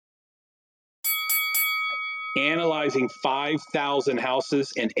analyzing 5,000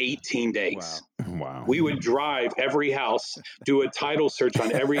 houses in 18 days. Wow. We would drive every house, do a title search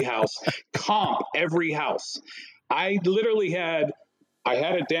on every house, comp every house. I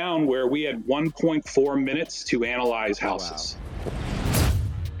had it down where we had 1.4 minutes to analyze houses. Wow.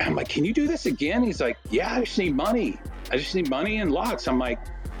 I'm like, can you do this again? He's like, yeah, I just need money. I just need money and lots. I'm like,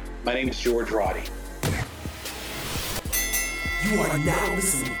 my name is George Roddy. You are now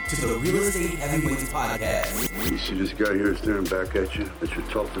listening to the Real Estate Heavyweights Podcast. You see this guy here staring back at you? That's your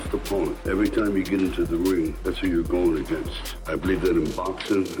toughest opponent. Every time you get into the ring, that's who you're going against. I believe that in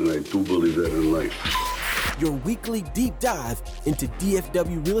boxing, and I do believe that in life. Your weekly deep dive into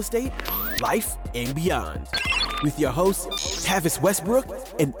DFW real estate, life, and beyond. With your hosts, Tavis Westbrook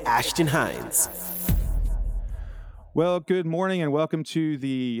and Ashton Hines. Well, good morning and welcome to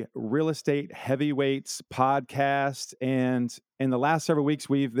the Real Estate Heavyweights Podcast. And in the last several weeks,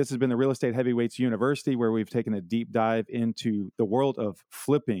 this has been the Real Estate Heavyweights University, where we've taken a deep dive into the world of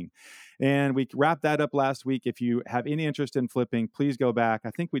flipping. And we wrapped that up last week. If you have any interest in flipping, please go back.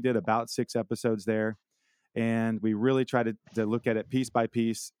 I think we did about 6 episodes there. And we really try to look at it piece by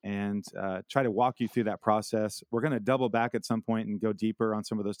piece and try to walk you through that process. We're going to double back at some point and go deeper on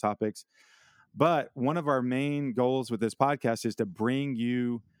some of those topics. But one of our main goals with this podcast is to bring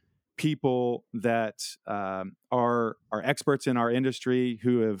you people that are experts in our industry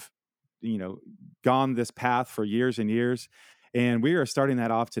who have, gone this path for years and years. And we are starting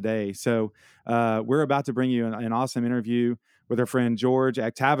that off today. So we're about to bring you an awesome interview with our friend George,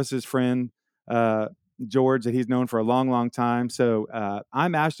 Tavis's friend, George, that he's known for a long, long time. So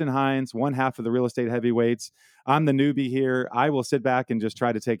I'm Ashton Hines, one half of the Real Estate Heavyweights. I'm the newbie here. I will sit back and just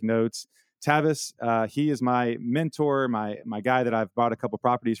try to take notes. Tavis, he is my mentor, my guy that I've bought a couple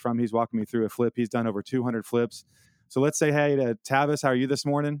properties from. He's walking me through a flip. He's done over 200 flips. So let's say hey to Tavis. How are you this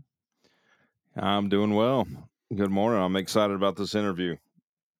morning? I'm doing well. Good morning. I'm excited about this interview.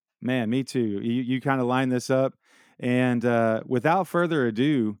 Man, me too. You kind of line this up. And without further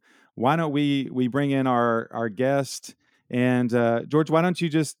ado, why don't we bring in our guest? And George, why don't you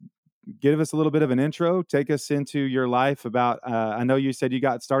just give us a little bit of an intro, take us into your life about, I know you said you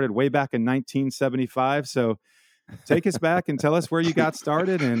got started way back in 1975. So take us back and tell us where you got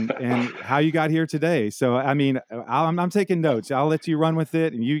started and how you got here today. So, I mean, I'm taking notes. I'll let you run with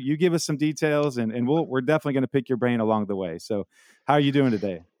it and you give us some details and we're definitely going to pick your brain along the way. So how are you doing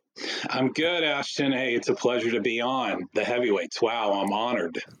today? I'm good, Ashton. Hey, it's a pleasure to be on the Heavyweights. Wow, I'm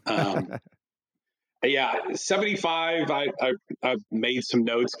honored. Yeah, 75, I made some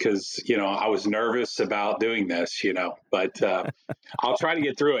notes because, I was nervous about doing this, but I'll try to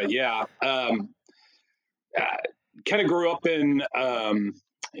get through it. Yeah. Kind of grew up in,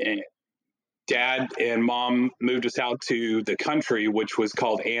 dad and mom moved us out to the country, which was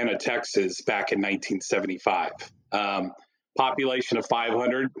called Anna, Texas, back in 1975. Population of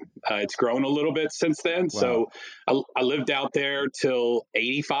 500. It's grown a little bit since then. Wow. So I lived out there till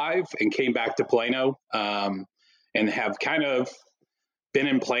 85 and came back to Plano and have kind of been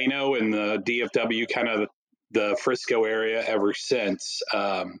in Plano in the DFW, kind of the Frisco area ever since.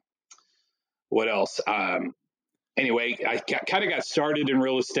 What else? Anyway, I kind of got started in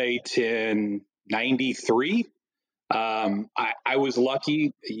real estate in 93. I was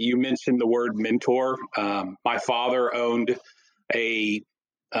lucky. You mentioned the word mentor. My father owned a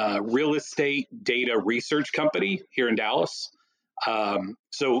real estate data research company here in Dallas.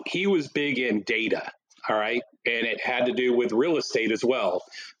 So he was big in data. All right. And it had to do with real estate as well.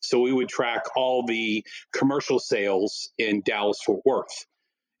 So we would track all the commercial sales in Dallas-Fort Worth.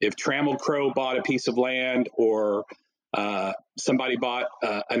 If Trammell Crow bought a piece of land or somebody bought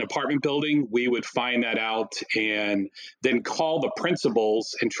an apartment building, we would find that out and then call the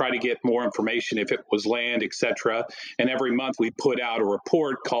principals and try to get more information if it was land, etc. And every month we put out a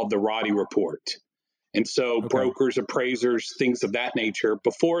report called the Roddy Report. And so brokers, appraisers, things of that nature,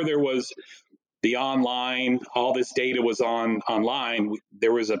 before there was the online, all this data was online,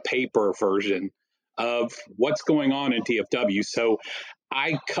 there was a paper version of what's going on in DFW. So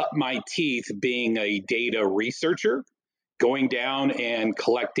I cut my teeth being a data researcher, going down and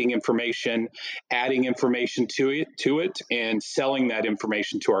collecting information, adding information to it, and selling that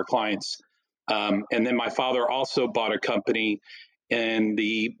information to our clients. And then my father also bought a company in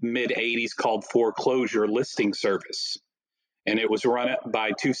the mid 80s called Foreclosure Listing Service. And it was run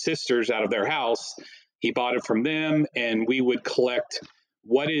by 2 sisters out of their house. He bought it from them, and we would collect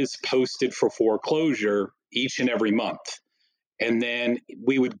what is posted for foreclosure each and every month. And then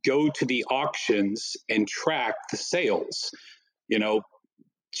we would go to the auctions and track the sales.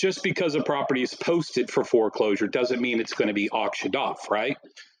 Just because a property is posted for foreclosure doesn't mean it's going to be auctioned off, right?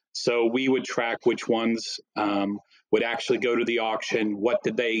 So we would track which ones would actually go to the auction. What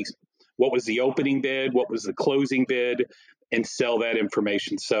was the opening bid? What was the closing bid? And sell that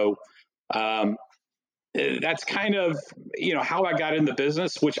information. So that's kind of, how I got in the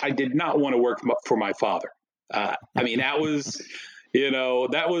business, which I did not want to work for my father. I mean, that was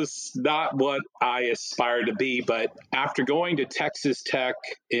not what I aspired to be. But after going to Texas Tech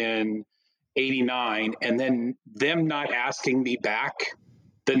in '89 and then them not asking me back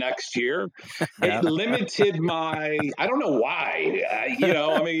the next year, it limited I don't know why,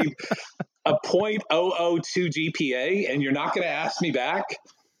 I mean, a .002 GPA and you're not going to ask me back.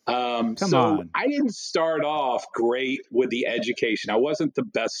 Come So on. I didn't start off great with the education. I wasn't the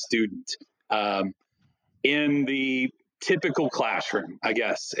best student in the typical classroom, I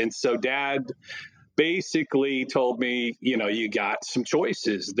guess. And so Dad basically told me, you got some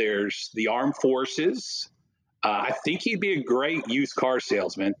choices. There's the armed forces. I think he'd be a great used car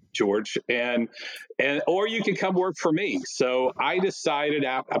salesman, George, and or you could come work for me. So I decided.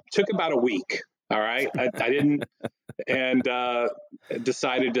 I took about a week. All right, I didn't, and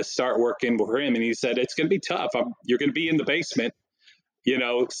decided to start working for him. And he said it's going to be tough. You're going to be in the basement,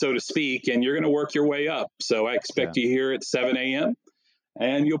 so to speak, and you're going to work your way up. So I expect you here at 7 a.m.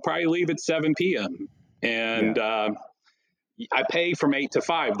 and you'll probably leave at 7 p.m. And I pay from 8 to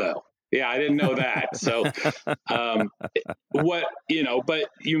 5 though. Yeah, I didn't know that. So,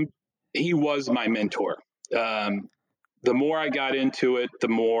 he was my mentor. The more I got into it, the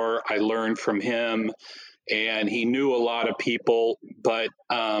more I learned from him, and he knew a lot of people, but,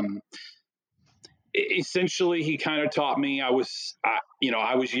 essentially he kind of taught me. I was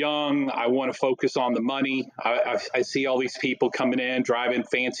young. I want to focus on the money. I see all these people coming in, driving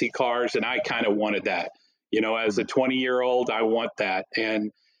fancy cars, and I kind of wanted that, as a 20-year-old, I want that.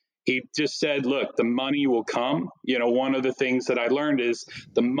 And he just said, look, the money will come. One of the things that I learned is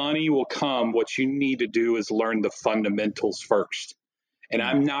the money will come. What you need to do is learn the fundamentals first. And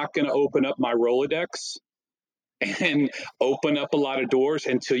I'm not going to open up my Rolodex and open up a lot of doors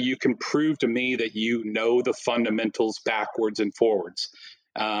until you can prove to me that you know the fundamentals backwards and forwards.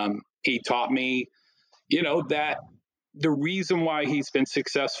 He taught me, that the reason why he's been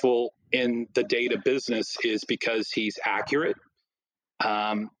successful in the data business is because he's accurate.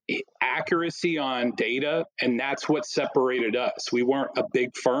 Accuracy on data, and that's what separated us. We weren't a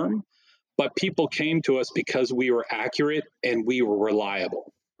big firm, but people came to us because we were accurate and we were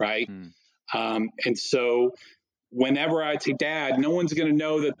reliable, right? And so whenever I'd say, Dad, no one's going to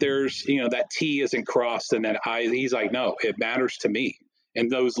know that there's, that T isn't crossed and that I, he's like, no, it matters to me.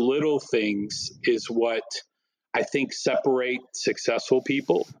 And those little things is what I think separate successful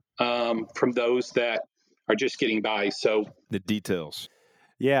people from those that are just getting by. So the details.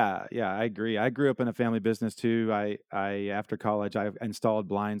 Yeah, I agree. I grew up in a family business too. I after college, I installed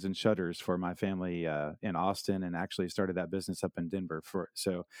blinds and shutters for my family in Austin, and actually started that business up in Denver.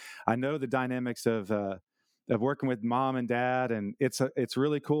 So I know the dynamics of working with mom and dad, and it's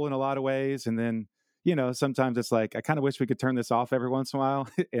really cool in a lot of ways. And then sometimes it's like I kind of wish we could turn this off every once in a while,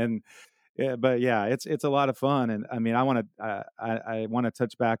 but it's a lot of fun. And I mean, I want to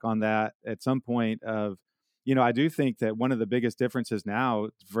touch back on that at some point of. I do think that one of the biggest differences now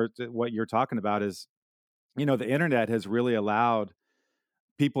for what you're talking about is, the internet has really allowed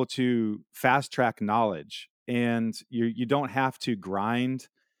people to fast track knowledge, and you don't have to grind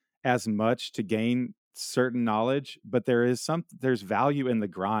as much to gain certain knowledge, but there's value in the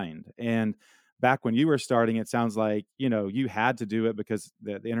grind. And back when you were starting, it sounds like, you had to do it because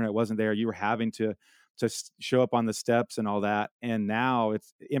the internet wasn't there. You were having to show up on the steps and all that. And now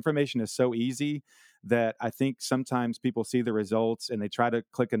information is so easy that I think sometimes people see the results and they try to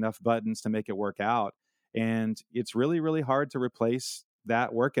click enough buttons to make it work out. And it's really, really hard to replace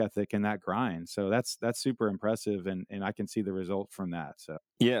that work ethic and that grind. So that's super impressive. And I can see the result from that. So,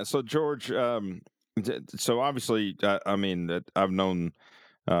 yeah. So George, so obviously, I mean, I've known,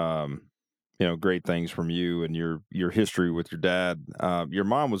 great things from you and your history with your dad. Your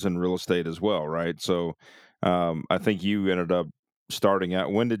mom was in real estate as well, right? So, I think you ended up starting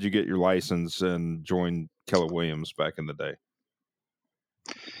out. When did you get your license and join Keller Williams back in the day?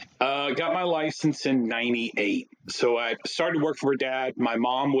 Got my license in '98. So I started working for Dad. My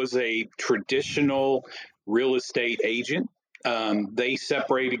mom was a traditional real estate agent. They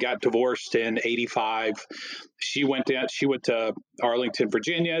separated, got divorced in '85. She went to Arlington,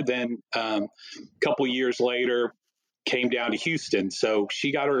 Virginia. Then a couple years later, came down to Houston. So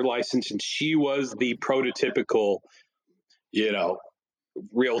she got her license, and she was the prototypical,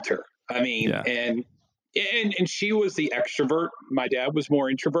 realtor. I mean, and And she was the extrovert. My dad was more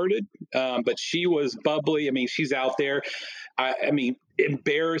introverted, but she was bubbly. I mean, she's out there. I mean,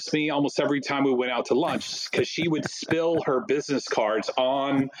 embarrassed me almost every time we went out to lunch because she would spill her business cards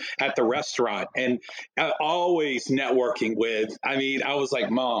on at the restaurant and always networking with. I mean, I was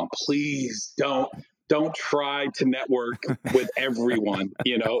like, Mom, please don't try to network with everyone.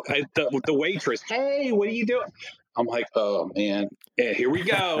 You know, the waitress, hey, what are you doing? I'm like, oh man, yeah, here we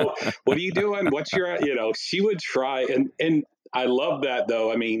go. What are you doing? What's your, she would try. And I love that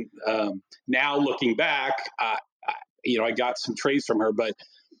though. I mean, now looking back, I got some traits from her, but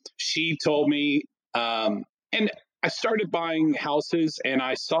she told me, and I started buying houses and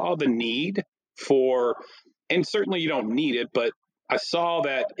I saw the need for, and certainly you don't need it, but I saw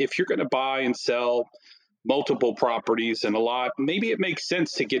that if you're going to buy and sell multiple properties and a lot, maybe it makes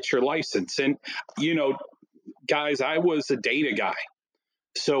sense to get your license. And, guys, I was a data guy.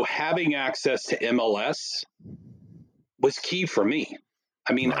 So having access to MLS was key for me.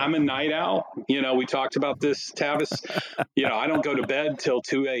 I mean, I'm a night owl. We talked about this, Tavis. I don't go to bed till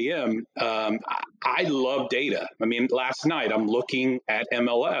 2 a.m. I love data. I mean, last night I'm looking at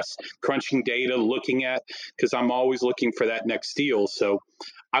MLS, crunching data, because I'm always looking for that next deal. So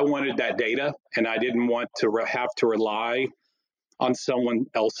I wanted that data, and I didn't want to have to rely on someone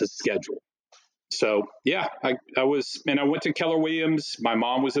else's schedule. So, yeah, I went to Keller Williams. My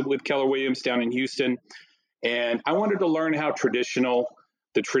mom was with Keller Williams down in Houston, and I wanted to learn how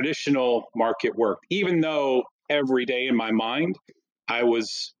the traditional market worked, even though every day in my mind, I'm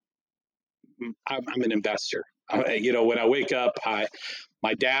an investor. When I wake up,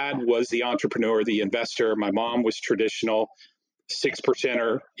 my dad was the entrepreneur, the investor. My mom was traditional,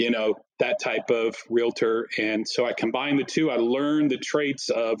 6%er, that type of realtor. And so I combined the two. I learned the traits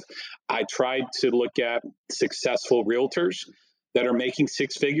I tried to look at successful realtors that are making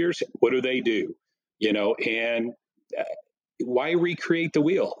six figures. What do they do? And why recreate the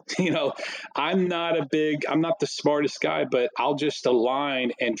wheel? I'm not the smartest guy, but I'll just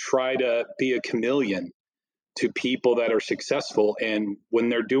align and try to be a chameleon to people that are successful. And when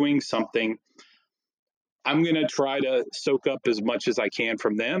they're doing something, I'm going to try to soak up as much as I can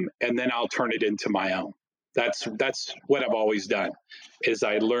from them, and then I'll turn it into my own. That's what I've always done, is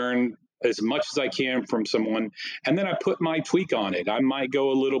I learn as much as I can from someone, and then I put my tweak on it. I might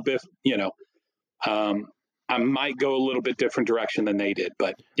go a little bit, I might go a little bit different direction than they did,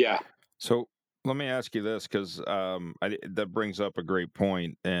 but yeah. So let me ask you this, because that brings up a great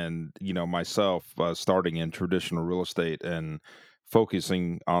point. And, myself starting in traditional real estate and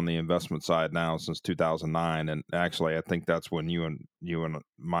focusing on the investment side now since 2009. And actually, I think that's when you and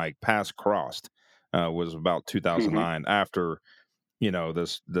my paths crossed, was about 2009 after,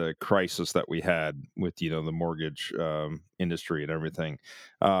 the crisis that we had with, the mortgage industry and everything.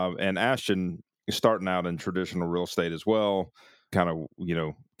 And Ashton is starting out in traditional real estate as well, kind of,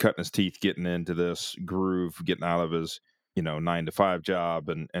 cutting his teeth, getting into this groove, getting out of his, 9-to-5 job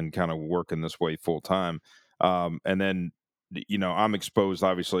and kind of working this way full time. And then, I'm exposed,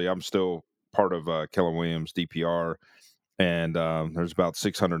 obviously, I'm still part of Keller Williams DPR, and there's about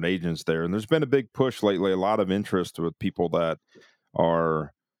 600 agents there. And there's been a big push lately, a lot of interest with people that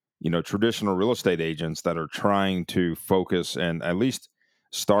are, traditional real estate agents that are trying to focus and at least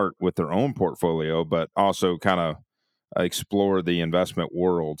start with their own portfolio, but also kind of explore the investment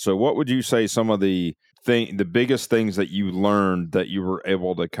world. So what would you say some of the biggest things that you learned that you were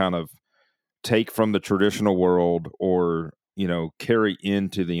able to kind of take from the traditional world or, carry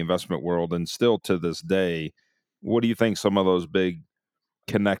into the investment world, and still to this day, what do you think some of those big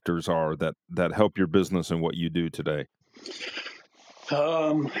connectors are that help your business and what you do today?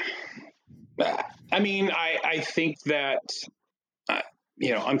 I mean, I think that,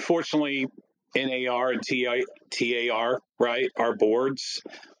 unfortunately, NAR and TAR, right, our boards,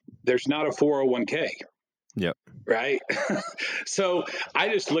 there's not a 401k. Yep. Right. So I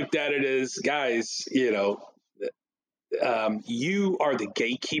just looked at it as, guys, you are the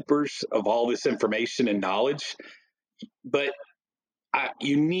gatekeepers of all this information and knowledge, but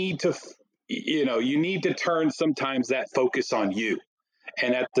you need to turn sometimes that focus on you.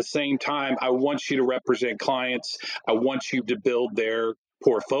 And at the same time, I want you to represent clients. I want you to build their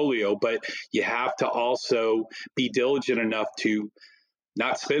portfolio, but you have to also be diligent enough to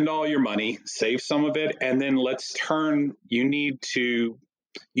not spend all your money, save some of it, and then you need to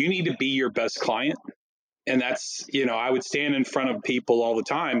be your best client. And that's, I would stand in front of people all the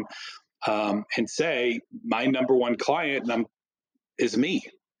time and say, my number one client is me.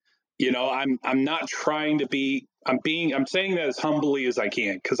 I'm not trying to be, I'm saying that as humbly as I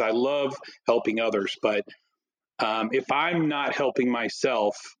can, because I love helping others. But if I'm not helping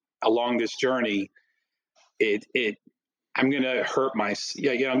myself along this journey, I'm going to hurt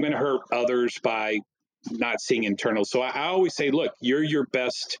I'm going to hurt others by not seeing internal. So I always say, look, you're your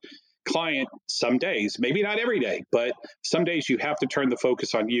best client some days, maybe not every day, but some days you have to turn the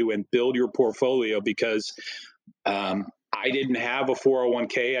focus on you and build your portfolio, because I didn't have a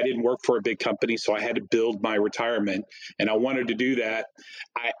 401k. I didn't work for a big company, so I had to build my retirement, and I wanted to do that.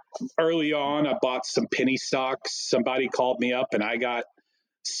 Early on, I bought some penny stocks. Somebody called me up and I got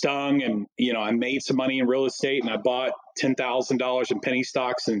stung, and I made some money in real estate, and I bought $10,000 in penny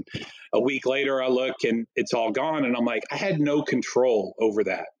stocks, and a week later I look and it's all gone, and I'm like, I had no control over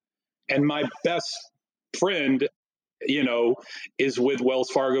that. And my best friend, is with Wells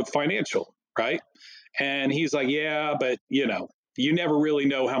Fargo Financial, right? And he's like, yeah, but you never really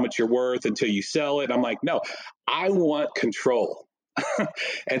know how much you're worth until you sell it. I'm like, no, I want control.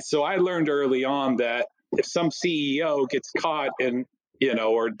 And so I learned early on that if some CEO gets caught and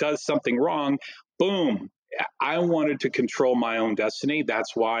or does something wrong, boom, I wanted to control my own destiny.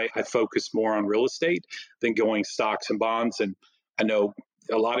 That's why I focus more on real estate than going stocks and bonds. And I know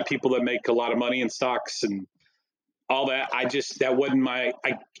a lot of people that make a lot of money in stocks and all that. That wasn't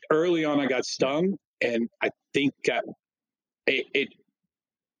early on I got stung, and I think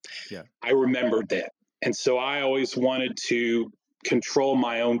I remembered that. And so I always wanted to control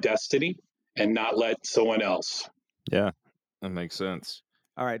my own destiny and not let someone else. Yeah, that makes sense.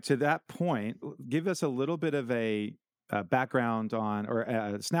 All right. To that point, give us a little bit of a background on, or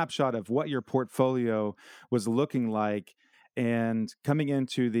a snapshot of what your portfolio was looking like and coming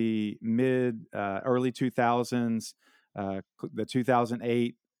into the early 2000s, the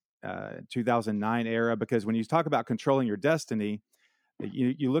 2008, 2009 era. Because when you talk about controlling your destiny,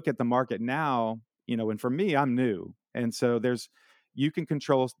 you look at the market now, and for me, I'm new. And so you can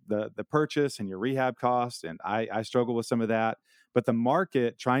control the purchase and your rehab costs. And I struggle with some of that. But the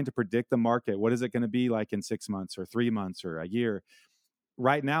market, trying to predict the market, what is it going to be like in 6 months or 3 months or a year?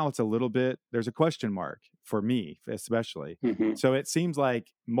 Right now, it's a little bit, there's a question mark for me, especially. Mm-hmm. So it seems like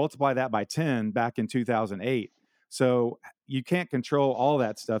multiply that by 10 back in 2008. So you can't control all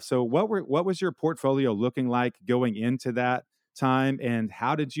that stuff. So what was your portfolio looking like going into that time? And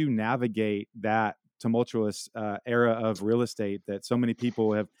how did you navigate that tumultuous era of real estate that so many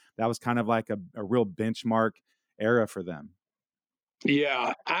people that was kind of like a real benchmark era for them?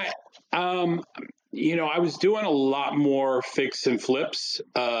 Yeah, I was doing a lot more fix and flips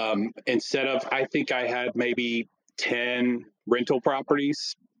instead of, I think I had maybe 10 rental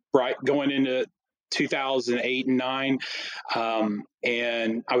properties right going into 2008 and 9.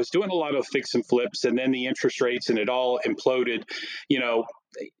 And I was doing a lot of fix and flips, and then the interest rates and it all imploded,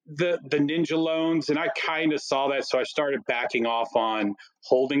 the ninja loans. And I kind of saw that. So I started backing off on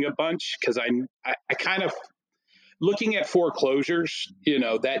holding a bunch, because I kind of, looking at foreclosures,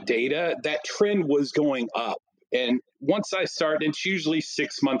 that data, that trend was going up. And once I started, it's usually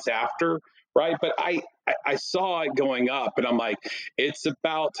 6 months after, right? But I saw it going up, and I'm like, it's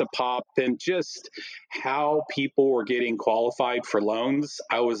about to pop. And just how people were getting qualified for loans,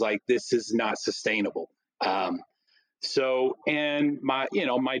 I was like, this is not sustainable. So, and my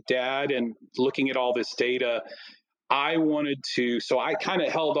dad, and looking at all this data, I kind of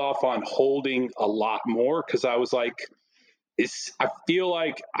held off on holding a lot more, because I was like, I feel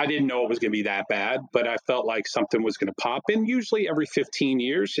like I didn't know it was going to be that bad, but I felt like something was going to pop. And usually every 15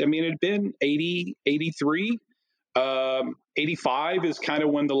 years, I mean, it had been 80, 83, 85 is kind of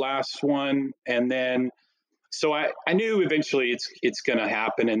when the last one. And then, so I knew eventually it's going to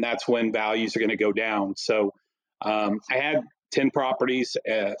happen, and that's when values are going to go down. So I had 10 properties,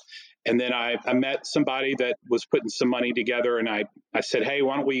 and then I met somebody that was putting some money together, and I said, hey,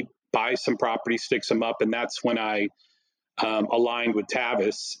 why don't we buy some properties, fix them up? And that's when I aligned with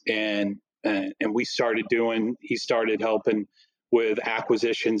Tavis, and he started helping with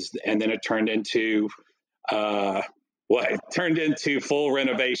acquisitions, and then it turned into full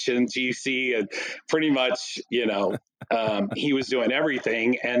renovation, GC, and pretty much, he was doing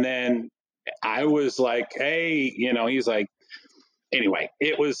everything. And then I was like, hey, he's like, anyway,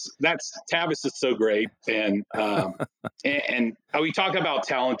 Tavis is so great. And we talk about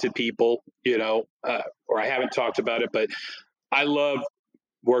talented people, or I haven't talked about it, but I love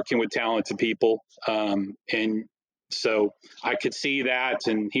working with talented people. And so I could see that.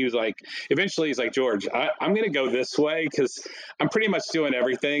 And eventually he's like, George, I'm going to go this way, because I'm pretty much doing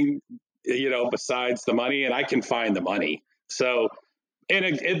everything, besides the money, and I can find the money. So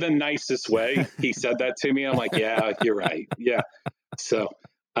in the nicest way, he said that to me. I'm like, yeah, you're right. Yeah. So,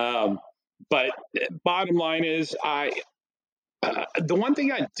 but bottom line is, the one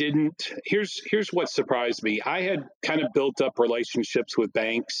thing I didn't, here's what surprised me. I had kind of built up relationships with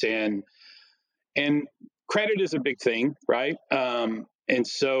banks and credit is a big thing, right? And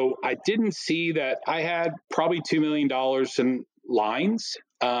so I didn't see that I had probably $2 million in lines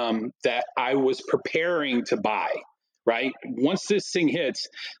that I was preparing to buy, right? Once this thing hits,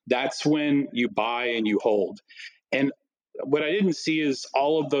 that's when you buy and you hold. And what I didn't see is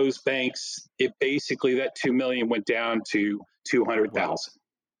all of those banks, it basically that 2 million went down to 200,000.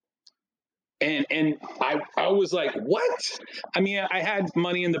 And I was like, what? I mean, I had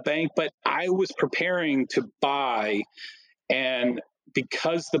money in the bank, but I was preparing to buy. And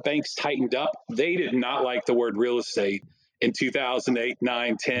because the banks tightened up, they did not like the word real estate in 2008,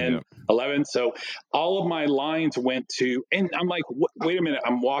 9, 10, 11. So all of my lines went to, and I'm like, wait a minute.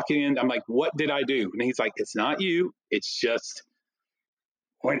 I'm walking in. I'm like, what did I do? And he's like, it's not you. It's just,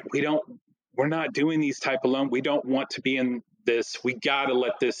 we're not doing these type of loans. We don't want to be in this. We got to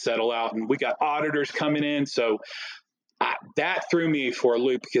let this settle out. And we got auditors coming in. So that threw me for a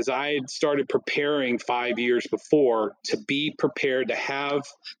loop because I had started preparing 5 years before to be prepared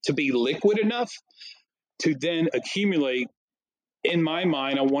to be liquid enough to then accumulate. In my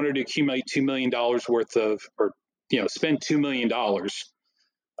mind, I wanted to accumulate $2 million worth of, or, spend $2 million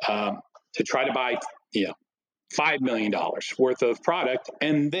to try to buy, $5 million worth of product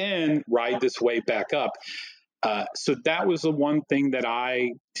and then ride this wave back up. So that was the one thing that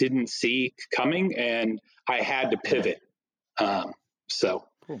I didn't see coming, and I had to pivot. And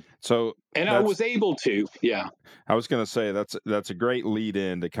I was able to, yeah. I was going to say that's a great lead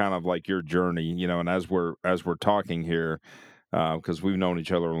in to kind of like your journey, and as we're talking here, because we've known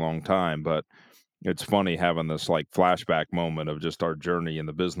each other a long time, but it's funny having this like flashback moment of just our journey in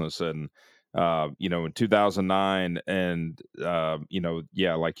the business. And in 2009, and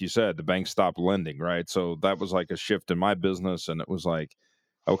like you said, the bank stopped lending, right? So that was like a shift in my business, and it was like,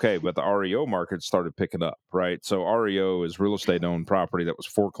 okay, but the REO market started picking up, right? So REO is real estate owned property that was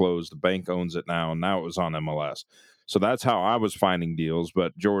foreclosed. The bank owns it now, and now it was on MLS. So that's how I was finding deals.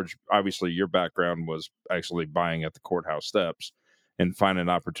 But George, obviously your background was actually buying at the courthouse steps and finding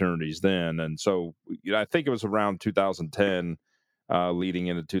opportunities then. And so I think it was around 2010, leading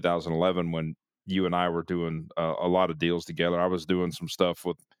into 2011, when you and I were doing a lot of deals together. I was doing some stuff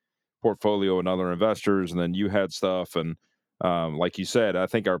with portfolio and other investors, and then you had stuff. And like you said, I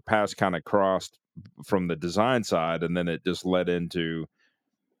think our paths kind of crossed from the design side, and then it just led into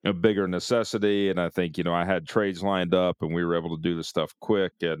a bigger necessity. And I think, I had trades lined up and we were able to do the stuff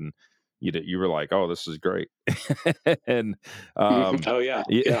quick, and you were like, oh, this is great. And Oh yeah.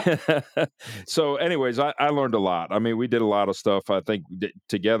 So anyways, I learned a lot. I mean, we did a lot of stuff. I think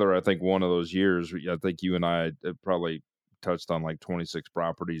together, I think one of those years, I think you and I probably touched on like 26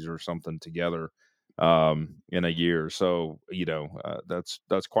 properties or something together in a year. So,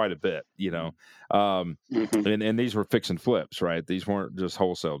 that's quite a bit, and these were fix and flips, right? These weren't just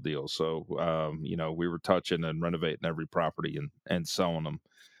wholesale deals. So, we were touching and renovating every property and selling them.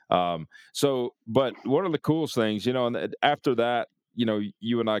 But one of the coolest things, and after that,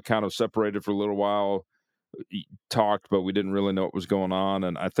 you and I kind of separated for a little while, talked, but we didn't really know what was going on.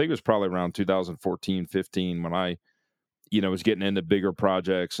 And I think it was probably around 2014, 15 when I, was getting into bigger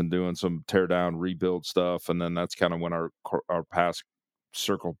projects and doing some tear down, rebuild stuff. And then that's kind of when our paths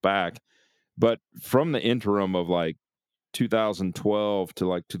circled back. But from the interim of like 2012 to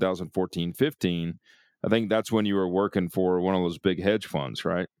like 2014, 15, I think that's when you were working for one of those big hedge funds,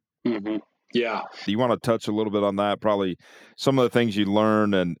 right? Mm-hmm. Yeah. Do you want to touch a little bit on that? Probably some of the things you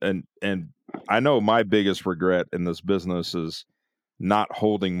learned, and I know my biggest regret in this business is not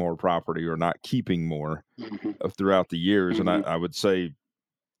holding more property or not keeping more throughout the years. And I would say,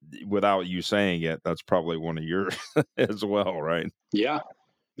 without you saying it, that's probably one of yours as well, right? Yeah,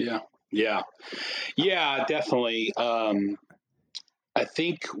 definitely. I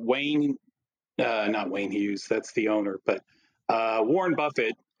think not Wayne Hughes, that's the owner, but Warren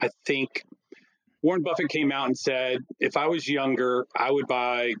Buffett, I think Warren Buffett came out and said, if I was younger, I would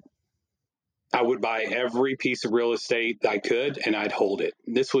buy every piece of real estate I could, and I'd hold it.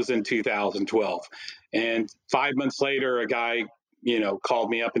 This was in 2012. And 5 months later, a guy,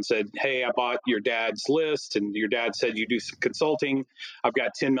 called me up and said, hey, I bought your dad's list, and your dad said you do some consulting. I've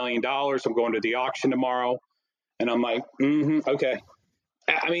got $10 million. I'm going to the auction tomorrow. And I'm like, okay.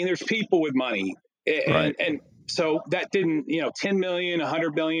 I mean, there's people with money. And so that didn't, 10 million,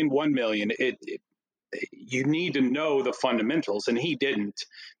 100 million, 1 million. You need to know the fundamentals, and he didn't.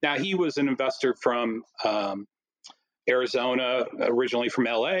 Now, he was an investor from Arizona, originally from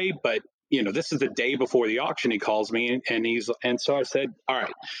LA, but this is the day before the auction. He calls me, and so I said, all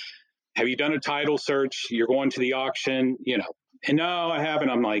right, have you done a title search? You're going to the auction, and no, I haven't.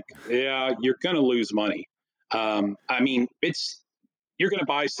 I'm like, yeah, you're going to lose money. I mean, it's, you're going to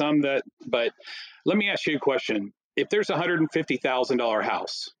buy some but let me ask you a question. If there's a $150,000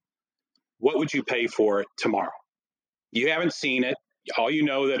 house, what would you pay for it tomorrow? You haven't seen it. All you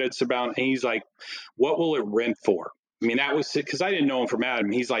know that it's about, and he's like, what will it rent for? I mean, that was it, because I didn't know him from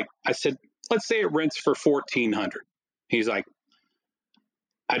Adam. He's like, I said, let's say it rents for $1,400. He's like,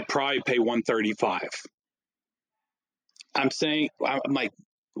 I'd probably pay $135. I'm like,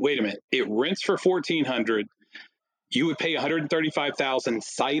 wait a minute. It rents for $1,400. You would pay $135,000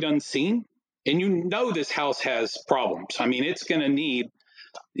 sight unseen, and you know this house has problems. I mean, it's going to need,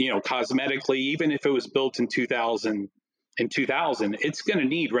 cosmetically, even if it was built in 2000, it's going to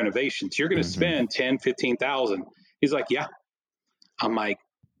need renovations. You're going to spend $10,000, $15,000. He's like, yeah. I'm like,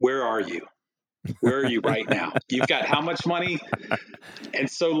 where are you? Where are you right now? You've got how much money? And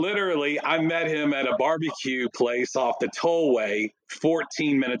so literally I met him at a barbecue place off the tollway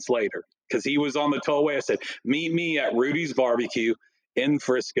 14 minutes later, because he was on the tollway. I said, meet me at Rudy's Barbecue in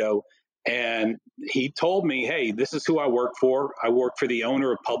Frisco. And he told me, hey, this is who I work for. I work for the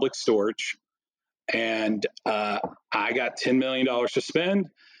owner of Public Storage. And I got $10 million to spend.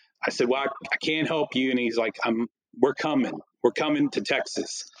 I said, well, I can't help you. And he's like, we're coming to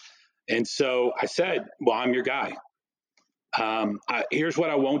Texas. And so I said, well, I'm your guy. Here's what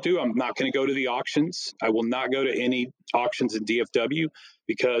I won't do. I'm not going to go to the auctions. I will not go to any auctions in DFW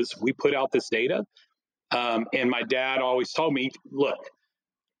because we put out this data. And my dad always told me, look,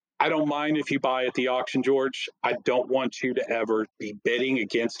 I don't mind if you buy at the auction, George. I don't want you to ever be bidding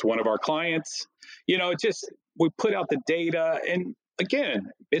against one of our clients. We put out the data, and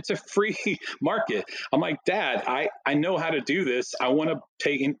again, it's a free market. I'm like, Dad, I know how to do this. I want to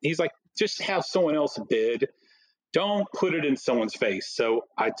take in. He's like, just have someone else bid. Don't put it in someone's face. So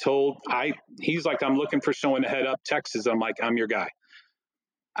he's like, I'm looking for someone to head up Texas. I'm like, I'm your guy.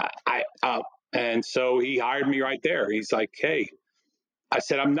 And so he hired me right there. He's like, hey, I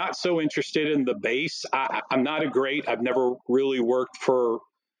said, I'm not so interested in the base. I'm not I've never really worked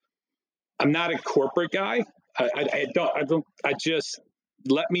I'm not a corporate guy. I just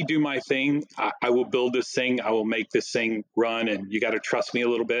let me do my thing. I will build this thing. I will make this thing run. And you got to trust me a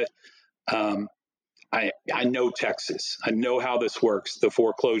little bit. I know Texas. I know how this works, the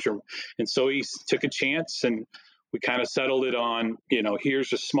foreclosure. And so he took a chance, and we kind of settled it on,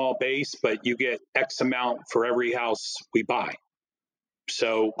 here's a small base, but you get X amount for every house we buy.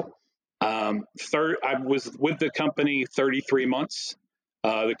 So I was with the company 33 months.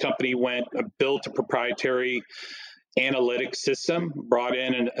 The company built a proprietary analytics system, brought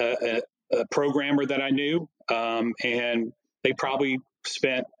in a programmer that I knew, and they probably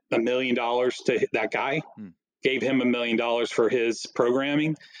spent $1 million to that guy, gave him $1 million for his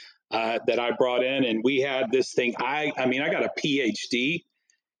programming that I brought in. And we had this thing. I got a PhD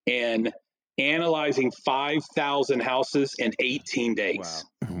in analyzing 5,000 houses in 18 days.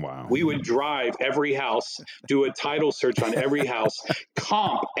 Wow. We would drive every house, do a title search on every house,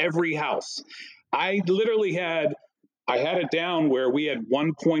 comp every house. I literally had it down where we had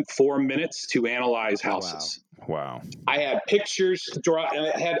 1.4 minutes to analyze houses. Wow. I had pictures,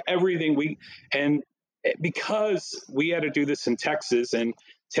 I had everything. Because we had to do this in Texas, and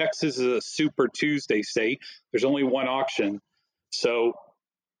Texas is a Super Tuesday state, there's only one auction. So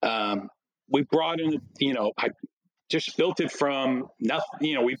we brought in, I just built it from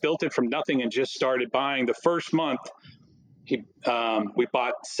nothing. We built it from nothing and just started buying. The first month, we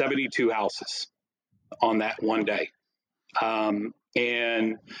bought 72 houses on that one day.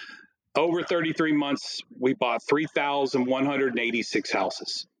 And over 33 months, we bought 3,186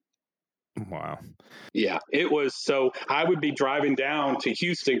 houses. Wow. Yeah, it was. So I would be driving down to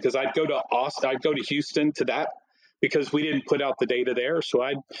Houston because I'd go to Austin. I'd go to Houston to that because we didn't put out the data there. So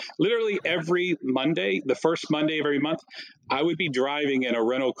I'd literally every Monday, the first Monday of every month, I would be driving in a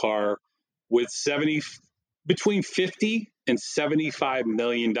rental car with between $50 and $75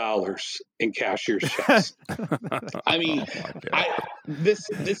 million in cashier's checks. I mean, this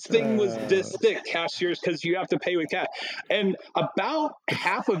thing was this thick, cashier's, because you have to pay with cash. And about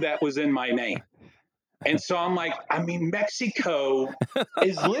half of that was in my name. And so I'm like, Mexico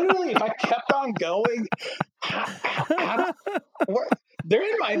is literally, if I kept on going, they're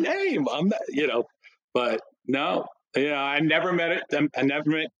in my name. I'm not, but no. Yeah, I never met it. I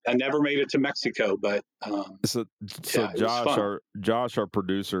never made it to Mexico, but so Josh, our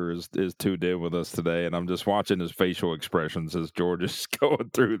producer, is tuned in with us today, and I'm just watching his facial expressions as George is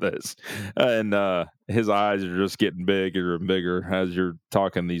going through this, and his eyes are just getting bigger and bigger as you're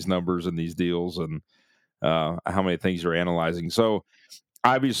talking these numbers and these deals and how many things you're analyzing. So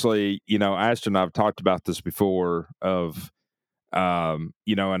obviously, Ashton and I've talked about this before of And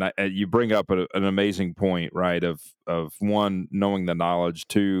you bring up an amazing point, right? Of one, knowing the knowledge,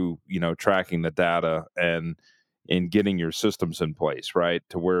 two, tracking the data and getting your systems in place, right,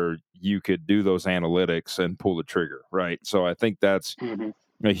 to where you could do those analytics and pull the trigger, right? So I think that's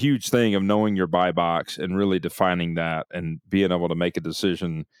a huge thing of knowing your buy box and really defining that and being able to make a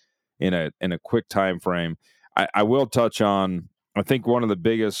decision in a quick time frame. I will touch on, I think one of the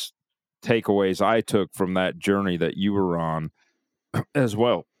biggest takeaways I took from that journey that you were on, as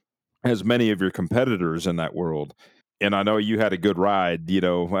well as many of your competitors in that world. And I know you had a good ride,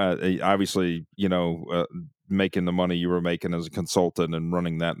 obviously, making the money you were making as a consultant and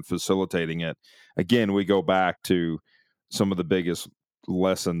running that and facilitating it. Again, we go back to some of the biggest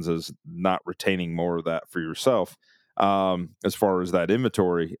lessons is not retaining more of that for yourself, as far as that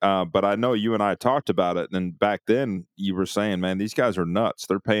inventory. But I know you and I talked about it. And back then you were saying, man, these guys are nuts.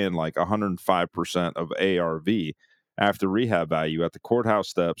 They're paying like 105% of ARV after rehab value at the courthouse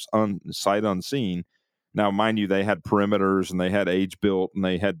steps, sight unseen. Now, mind you, they had perimeters and they had age built and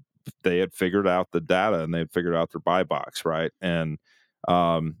they had figured out the data and they had figured out their buy box, right? And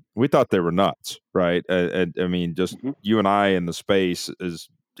we thought they were nuts, right? And I mean, just you and I in the space, as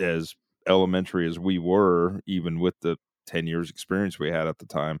elementary as we were, even with the 10 years experience we had at the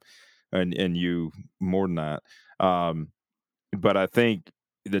time, and you more than that. But I think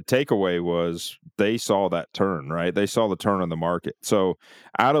the takeaway was they saw that turn, right? They saw the turn on the market. So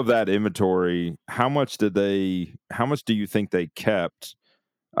out of that inventory, how much do you think they kept,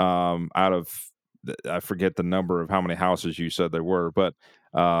 out of, I forget the number of how many houses you said there were, but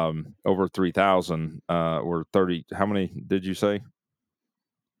over 3,000, or 30, how many did you say?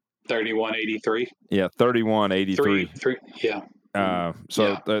 3183. Yeah, 3183. Yeah.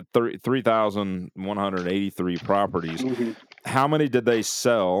 So 3,183 properties. How many did they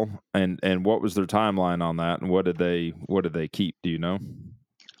sell, and what was their timeline on that, and what did they keep? Do you know?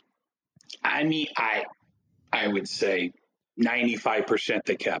 I mean, I would say 95%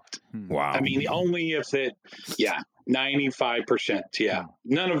 they kept. Wow. I mean, only if 95%. Yeah.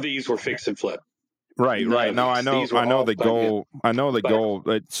 None of these were fix and flip. Right. No, I know the goal. I know the goal.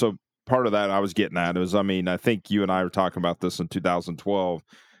 So part of that I was getting at is, I mean, I think you and I were talking about this in 2012,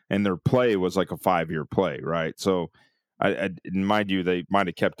 and their play was like a 5-year play, right? So I mind you, they might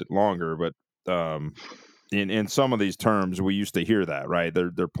have kept it longer, but in some of these terms, we used to hear that, right?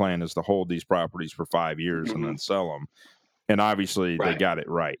 Their plan is to hold these properties for 5 years and then sell them. And obviously they got it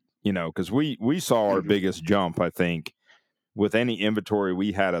right, because we saw our biggest jump, I think, with any inventory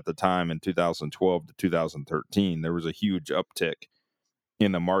we had at the time in 2012 to 2013. There was a huge uptick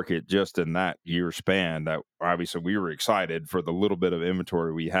in the market just in that year span. That obviously we were excited for the little bit of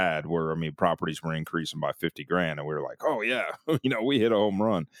inventory we had, where, I mean, properties were increasing by 50 grand and we were like, oh yeah, we hit a home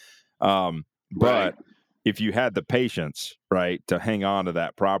run. But if you had the patience, right, to hang on to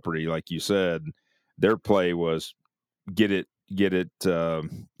that property, like you said, their play was get it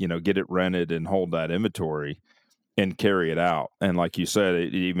rented and hold that inventory and carry it out. And like you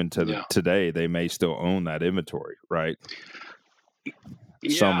said, even today, they may still own that inventory, right?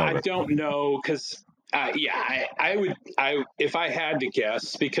 Yeah, I don't know, because I would if I had to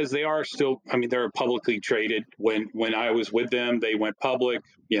guess, because they are still, I mean, they're publicly traded. When I was with them, they went public.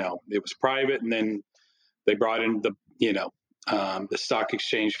 It was private, and then they brought in the stock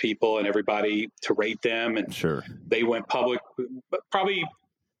exchange people and everybody to rate them, and they went public probably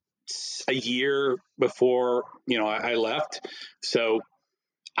a year before I left. So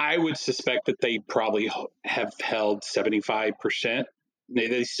I would suspect that they probably have held 75%.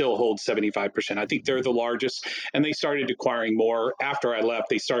 They still hold 75%. I think they're the largest, and they started acquiring more after I left.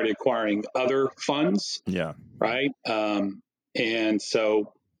 They started acquiring other funds. Yeah. Right. And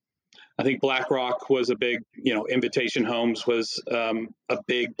so I think BlackRock was a big, Invitation Homes was a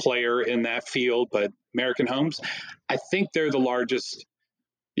big player in that field, but American Homes, I think they're the largest,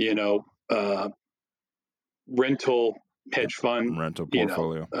 rental hedge fund,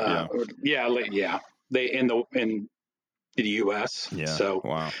 portfolio. They in the U.S. Yeah. So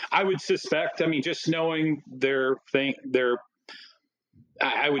wow. I would suspect, I mean, just knowing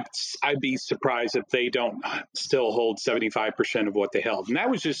I'd be surprised if they don't still hold 75% of what they held. And that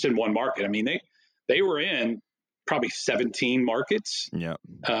was just in one market. I mean, they were in probably 17 markets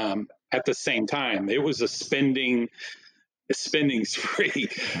at the same time. It was a spending spree.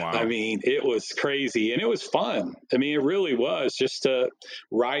 Wow. I mean, it was crazy, and it was fun. I mean, it really was, just to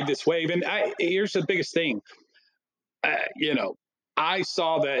ride this wave. And here's the biggest thing. I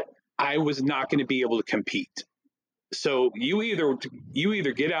saw that I was not going to be able to compete. So you either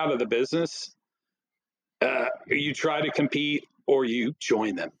get out of the business, you try to compete, or you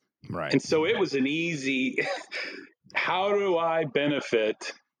join them. Right. And so it was an easy how do I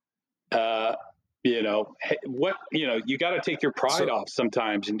benefit? You got to take your pride off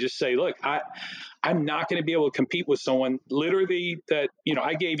sometimes and just say, look, I'm not going to be able to compete with someone literally that,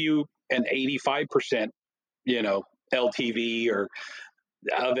 I gave you an 85%, LTV or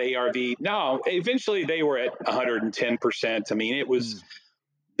of ARV. No, eventually they were at 110%. I mean, it was,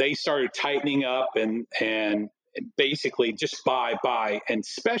 they started tightening up and basically just buy, and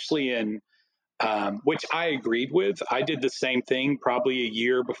especially in, which I agreed with. I did the same thing probably a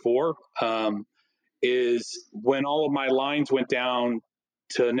year before, is when all of my lines went down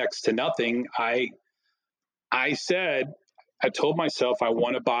to next to nothing. I told myself I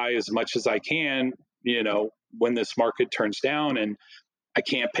want to buy as much as I can, when this market turns down, and I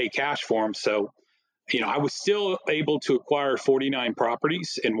can't pay cash for them. So, I was still able to acquire 49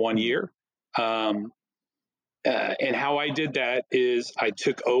 properties in 1 year. And how I did that is I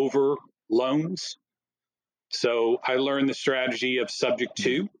took over loans. So I learned the strategy of subject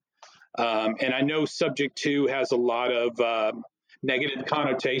to. And I know subject to has a lot of negative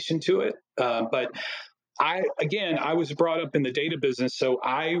connotation to it. But I was brought up in the data business. So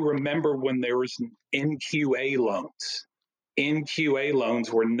I remember when there was NQA loans. NQA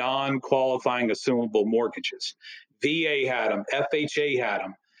loans were non-qualifying assumable mortgages. VA had them, FHA had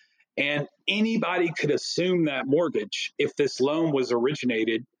them. And anybody could assume that mortgage if this loan was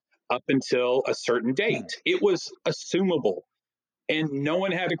originated up until a certain date. It was assumable and no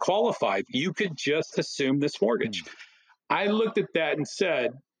one had to qualify. You could just assume this mortgage. I looked at that and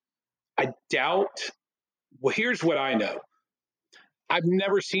said, I doubt, well, here's what I know. I've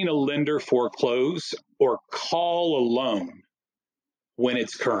never seen a lender foreclose or call a loan when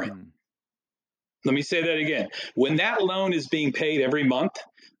it's current. Let me say that again. When that loan is being paid every month,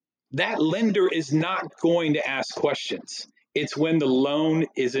 that lender is not going to ask questions. It's when the loan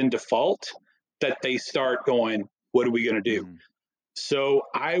is in default that they start going, what are we going to do? So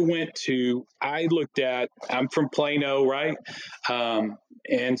I'm from Plano, right?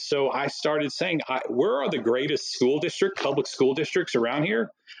 And so I started saying, where are the greatest public school districts around here?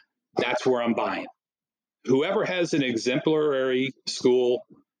 That's where I'm buying. Whoever has an exemplary school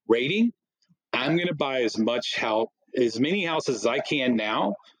rating, I'm going to buy as many houses as I can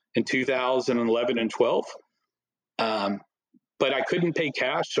now in 2011 and 12. But I couldn't pay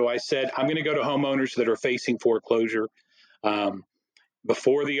cash. So I said, I'm going to go to homeowners that are facing foreclosure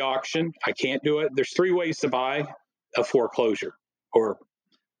before the auction. I can't do it. There's 3 ways to buy a foreclosure or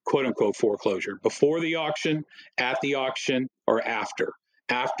quote unquote foreclosure: before the auction, at the auction, or after.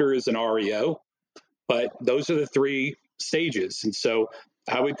 After is an REO, but those are the 3 stages. And so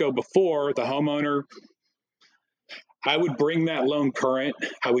I would go before the homeowner. I would bring that loan current.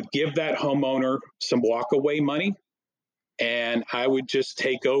 I would give that homeowner some walkaway money, and I would just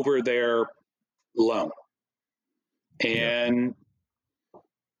take over their loan. And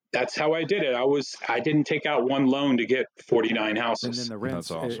that's how I did it. I didn't take out one loan to get 49 houses. And then the rents,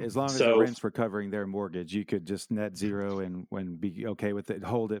 awesome. as long as the rents were covering their mortgage, you could just net zero and be okay with it,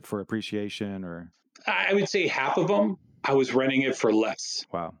 hold it for appreciation, or? I would say half of them, I was renting it for less.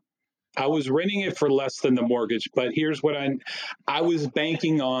 Wow. I was renting it for less than the mortgage, but here's what I was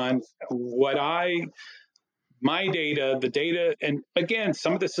banking on my data, the data, and again,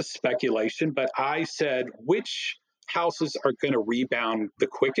 some of this is speculation, but I said, which houses are going to rebound the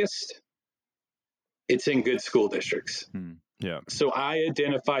quickest? It's in good school districts. Yeah. So I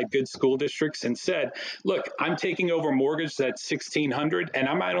identified good school districts and said, look, I'm taking over mortgage that's $1,600 and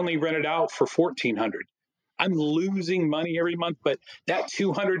I might only rent it out for $1,400. I'm losing money every month, but that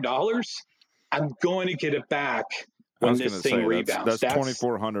 $200, I'm going to get it back when this thing rebounds. That's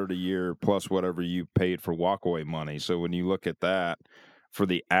 $2,400 a year plus whatever you paid for walkaway money. So when you look at that for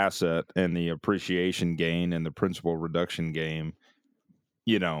the asset and the appreciation gain and the principal reduction game,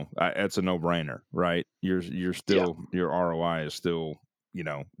 it's a no-brainer, right? You're still your ROI is still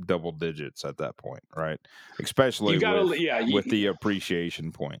double digits at that point, right? Especially with the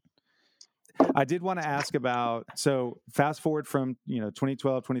appreciation point. I did want to ask about, so fast forward from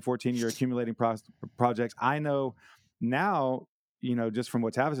 2012, 2014, you're accumulating projects. I know now, just from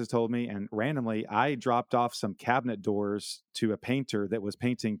what Tavis has told me, and randomly, I dropped off some cabinet doors to a painter that was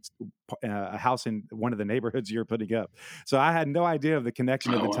painting a house in one of the neighborhoods you're putting up. So I had no idea of the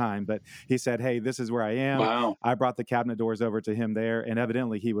connection at the time, but he said, hey, this is where I am. Wow. I brought the cabinet doors over to him there, and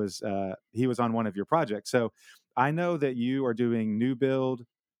evidently he was on one of your projects. So I know that you are doing new build,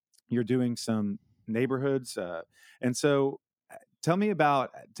 you're doing some neighborhoods. And so tell me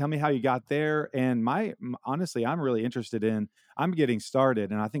how you got there. And honestly, I'm really interested I'm getting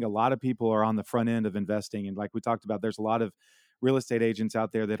started. And I think a lot of people are on the front end of investing. And like we talked about, there's a lot of real estate agents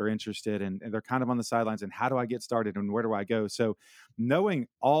out there that are interested and they're kind of on the sidelines and how do I get started and where do I go? So knowing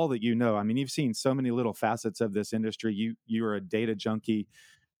all that you know, I mean, you've seen so many little facets of this industry. You are a data junkie.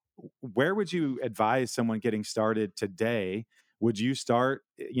 Where would you advise someone getting started today? Would you start,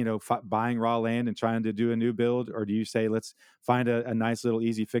 buying raw land and trying to do a new build? Or do you say, let's find a nice little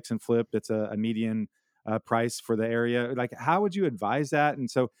easy fix and flip that's a median price for the area? Like, how would you advise that? And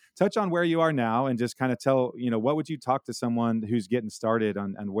so touch on where you are now and just kind of tell, what would you talk to someone who's getting started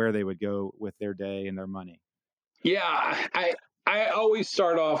on where they would go with their day and their money? Yeah, I always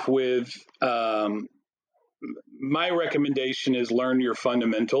start off with my recommendation is learn your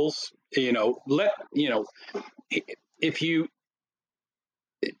fundamentals. If you,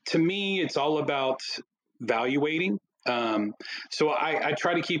 to me, it's all about valuating. So I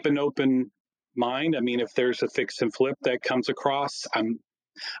try to keep an open mind. I mean, if there's a fix and flip that comes across, I'm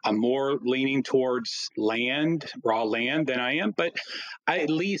more leaning towards raw land than I am, but I at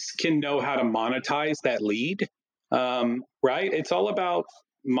least can know how to monetize that lead. Right? It's all about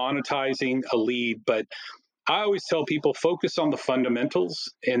monetizing a lead, but I always tell people focus on the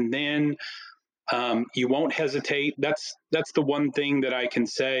fundamentals, and then you won't hesitate. That's the one thing that I can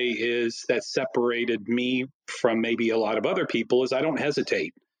say is that separated me from maybe a lot of other people is I don't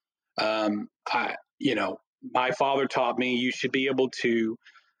hesitate. My father taught me you should be able to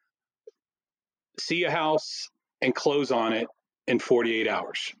see a house and close on it in 48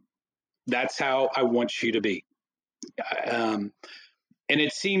 hours. That's how I want you to be. And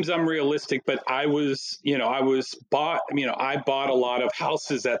it seems unrealistic, but I bought a lot of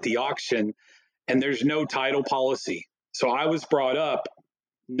houses at the auction and there's no title policy. So I was brought up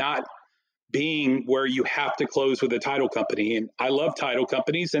not being where you have to close with a title company. And I love title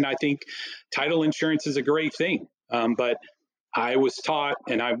companies and I think title insurance is a great thing. But I was taught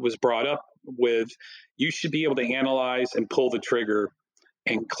and I was brought up with, you should be able to analyze and pull the trigger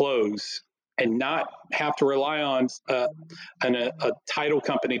and close and not have to rely on a title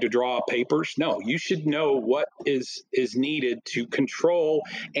company to draw up papers. No, you should know what is needed to control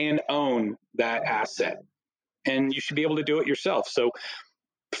and own that asset. And you should be able to do it yourself. So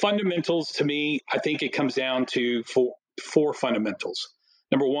fundamentals to me, I think it comes down to four fundamentals.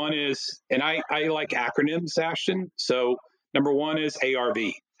 Number one is, and I like acronyms, Ashton. So number one is ARV.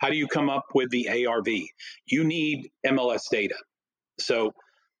 How do you come up with the ARV? You need MLS data. So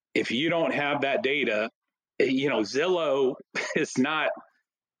if you don't have that data, Zillow is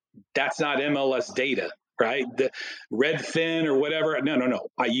that's not MLS data, right? The Redfin or whatever. No.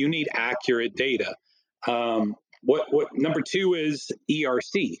 You need accurate data. What number two is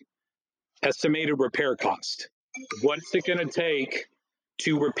ERC, estimated repair cost. What's it going to take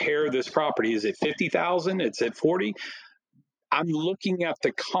to repair this property? Is it 50,000? It's at 40. I'm looking at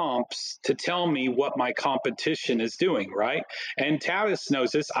the comps to tell me what my competition is doing, right? And Tavis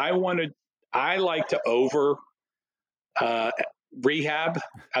knows this. I like to over rehab.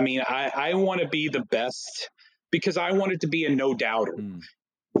 I mean, I want to be the best because I want it to be a no doubter.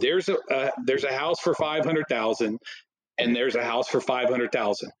 There's a house for 500,000 and there's a house for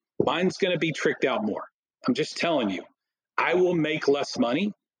 500,000. Mine's going to be tricked out more. I'm just telling you, I will make less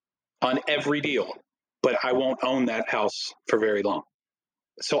money on every deal, but I won't own that house for very long.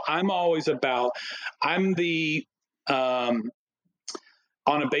 So I'm the, on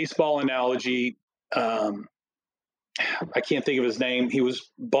a baseball analogy, I can't think of his name. He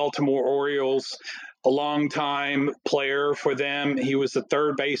was Baltimore Orioles, a long time player for them. He was the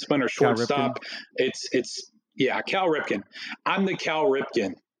third baseman or shortstop. Cal Ripken. I'm the Cal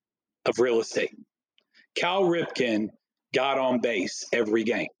Ripken of real estate. Cal Ripken got on base every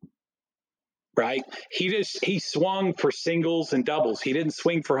game, right? He swung for singles and doubles. He didn't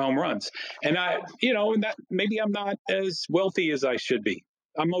swing for home runs. And that maybe I'm not as wealthy as I should be.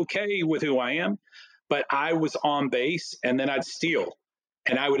 I'm okay with who I am, but I was on base and then I'd steal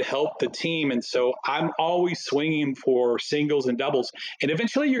and I would help the team. And so I'm always swinging for singles and doubles. And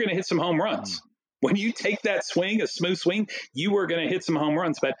eventually you're going to hit some home runs. When you take that swing, a smooth swing, you are going to hit some home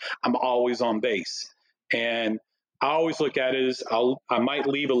runs, but I'm always on base. And I always look at it as I might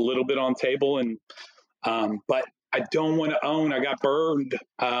leave a little bit on table, and but I don't want to own. I got burned.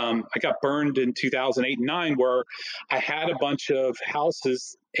 I got burned in 2008 and 9, where I had a bunch of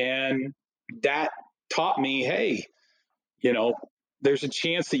houses, and that taught me, hey, there's a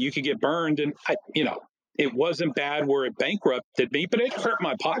chance that you could get burned, and it wasn't bad where it bankrupted me, but it hurt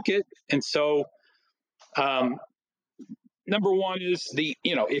my pocket, and so. Number one is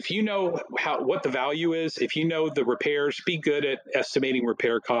if you know what the value is, if you know the repairs, be good at estimating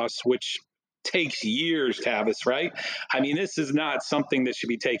repair costs, which takes years, Tavis, right? I mean, this is not something that should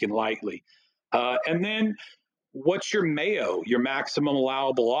be taken lightly. And then what's your MAO, your maximum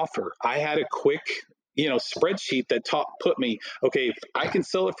allowable offer? I had a quick, spreadsheet that put me, okay, if I can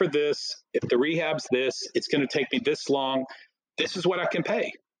sell it for this, if the rehab's this, it's going to take me this long. This is what I can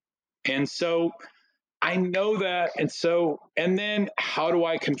pay. And so I know that. And then how do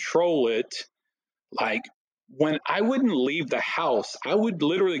I control it? Like, when I wouldn't leave the house, I would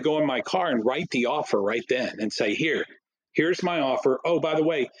literally go in my car and write the offer right then and say, here's my offer. Oh, by the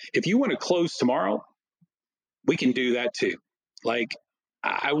way, if you want to close tomorrow, we can do that too. Like,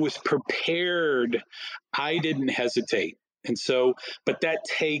 I was prepared. I didn't hesitate. And so, but that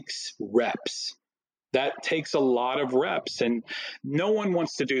takes reps. That takes a lot of reps, and no one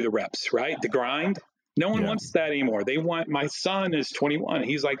wants to do the reps, right? The grind. No one wants that anymore. My son is 21.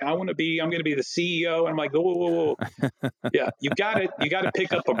 He's like, I'm going to be the CEO. And I'm like, whoa. Yeah, you got to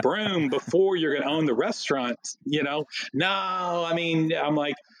pick up a broom before you're going to own the restaurant. No, I'm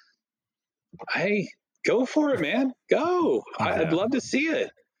like, hey, go for it, man. Go. I'd love to see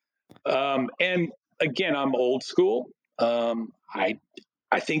it. And again, I'm old school. I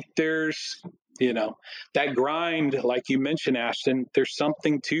think there's, that grind, like you mentioned, Ashton, there's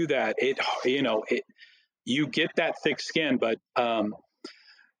something to that. You get that thick skin, but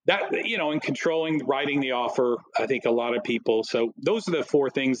that, in controlling, writing the offer, I think a lot of people. So those are the 4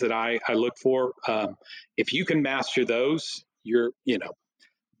 things that I look for. If you can master those,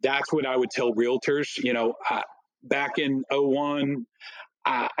 that's what I would tell realtors. Back in 01,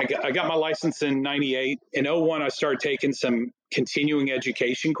 I got my license in 98. In 01, I started taking some continuing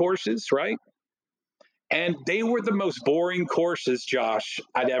education courses, right? And they were the most boring courses, Josh,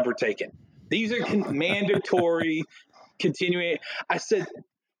 I'd ever taken. These are mandatory continuing. I said,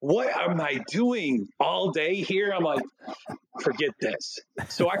 what am I doing all day here? I'm like, forget this.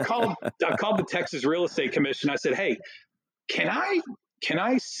 So I called the Texas Real Estate Commission. I said, hey, can I,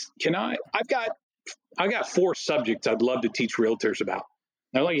 I got 4 subjects I'd love to teach realtors about.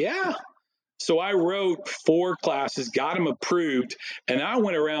 They're like, yeah. So I wrote 4 classes, got them approved, and I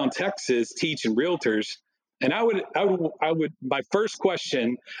went around Texas teaching realtors. And I would my first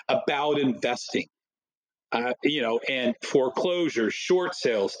question about investing, and foreclosures, short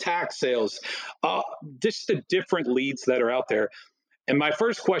sales, tax sales, just the different leads that are out there. And my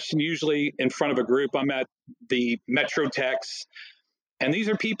first question, usually in front of a group, I'm at the Metro Tex. And these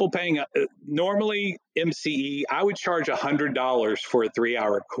are people paying, normally MCE, I would charge $100 for a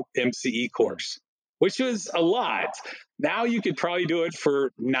 3-hour MCE course, which was a lot. Now you could probably do it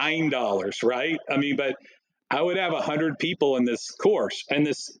for $9, right? But I would have 100 people in this course, in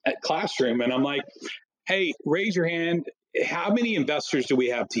this classroom. And I'm like, hey, raise your hand. How many investors do we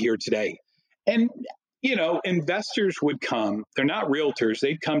have here today? And, investors would come. They're not realtors.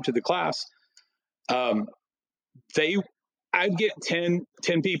 They'd come to the class. I'd get 10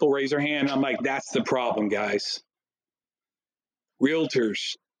 people raise their hand. I'm like, that's the problem, guys.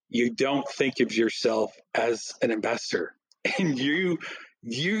 Realtors, you don't think of yourself as an investor, and you've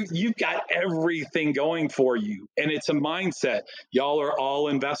got everything going for you. And it's a mindset. Y'all are all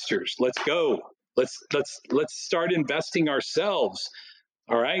investors. Let's go. Let's start investing ourselves.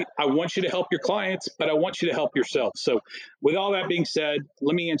 All right. I want you to help your clients, but I want you to help yourself. So with all that being said,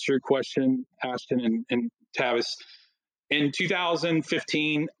 let me answer your question, Ashton and Tavis. In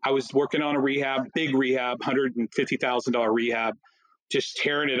 2015, I was working on a big rehab, $150,000 rehab, just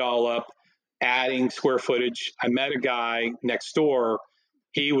tearing it all up, adding square footage. I met a guy next door.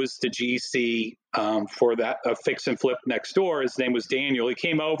 He was the GC for that fix and flip next door. His name was Daniel. He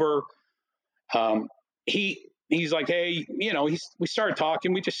came over. He's like, hey, we started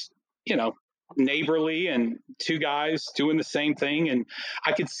talking. We just, neighborly, and 2 guys doing the same thing. And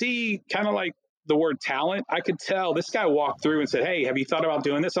I could see kind of like the word talent. I could tell this guy walked through and said, hey, have you thought about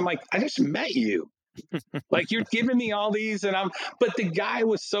doing this? I'm like, I just met you. Like, you're giving me all these. But the guy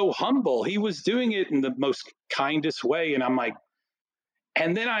was so humble. He was doing it in the most kindest way. And I'm like,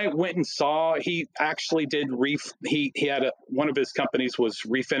 and then I went and saw, he actually did, he had one of his companies was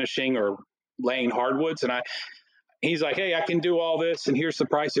refinishing or laying hardwoods. And he's like, hey, I can do all this, and here's the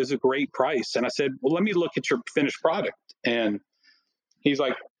price. It's a great price. And I said, well, let me look at your finished product. And he's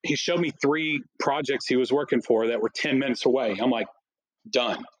like, he showed me 3 projects he was working for that were 10 minutes away. I'm like,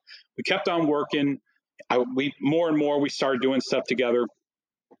 done. We kept on working. More and more, we started doing stuff together.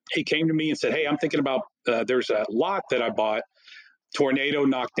 He came to me and said, hey, I'm thinking about, there's a lot that I bought. Tornado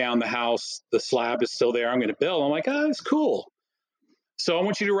knocked down the house. The slab is still there. I'm going to build. I'm like, oh, that's cool. So I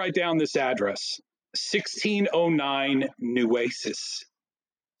want you to write down this address, 1609 Nueces.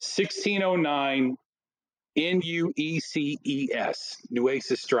 1609 Nueces,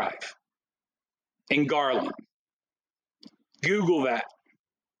 Nueces Drive in Garland. Google that.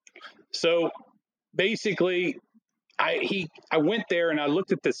 So basically, I went there and I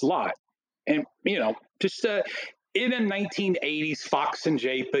looked at this lot, and just in a 1980s Fox and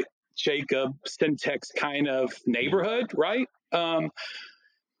Jacob Syntex kind of neighborhood, right?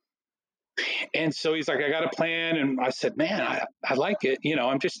 And so he's like, I got a plan, and I said, man, I like it.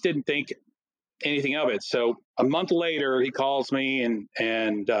 I just didn't think anything of it. So a month later, he calls me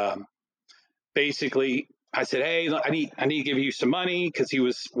and basically I said, hey, I need to give you some money, because he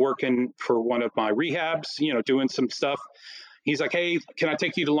was working for one of my rehabs, doing some stuff. He's like, hey, can I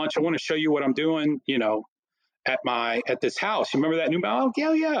take you to lunch? I want to show you what I'm doing, at this house. You remember that new? Oh,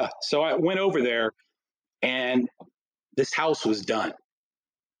 yeah. So I went over there, and this house was done.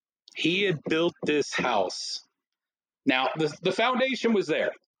 He had built this house. Now the foundation was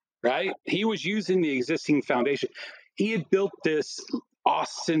there, right? He was using the existing foundation. He had built this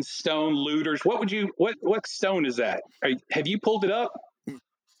Austin stone looters. What stone is that? Have you pulled it up?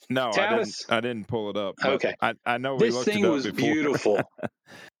 No, Tavis? I didn't pull it up. But Okay. I know we This looked thing it up was before. beautiful.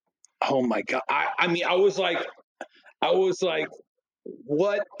 Oh my God. I mean, I was like,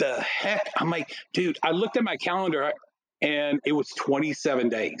 what the heck? I'm like, dude, I looked at my calendar and it was 27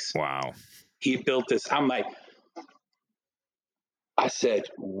 days. Wow. He built this. I'm like, I said,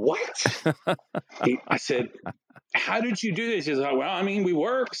 what? I said, how did you do this? He's like, well, I mean, we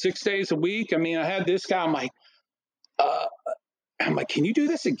work 6 days a week. I mean, I had this guy. I'm like, can you do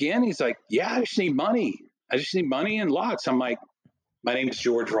this again? He's like, yeah, I just need money. I just need money and lots. I'm like, my name's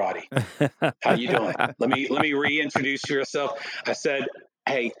George Roddy. How you doing? Let me reintroduce yourself. I said,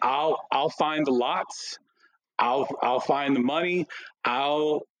 hey, I'll find the lots. I'll find the money.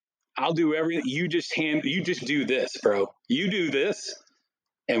 I'll do everything. You just do this, bro. You do this,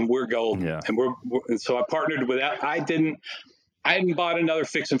 and we're golden. Yeah. And so I partnered with that. I hadn't bought another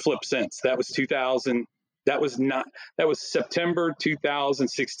fix and flip since. That was 2000. That was September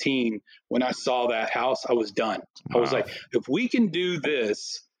 2016 when I saw that house. I was done. Wow. I was like, if we can do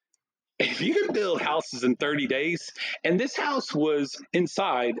this, if you can build houses in 30 days, and this house was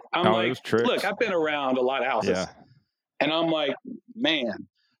inside, I'm like, look, I've been around a lot of houses. Yeah. And I'm like, man.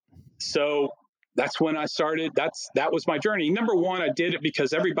 So that's when I started. That was my journey. Number one, I did it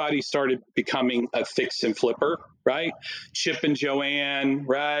because everybody started becoming a fix and flipper, right? Chip and Joanne,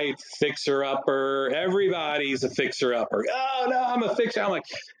 right? Fixer upper. Everybody's a fixer upper. Oh no, I'm a fixer. I'm like,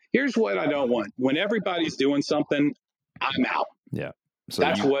 here's what I don't want. When everybody's doing something, I'm out. Yeah. So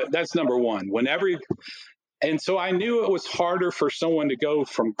that's number one. And so I knew it was harder for someone to go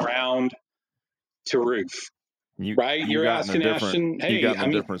from ground to roof. You're asking Ashton, hey, you got in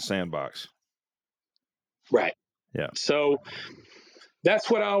a different sandbox. Right. Yeah. So that's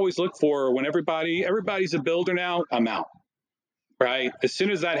what I always look for when everybody's a builder now, I'm out. Right. As soon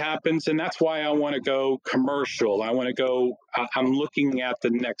as that happens, and that's why I want to go commercial. I'm looking at the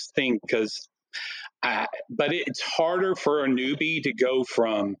next thing but it's harder for a newbie to go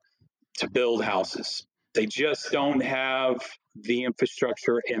to build houses. They just don't have the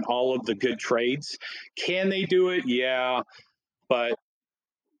infrastructure and all of the good trades. Can they do it? Yeah. But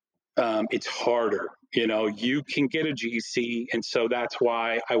it's harder. You can get a GC. And so that's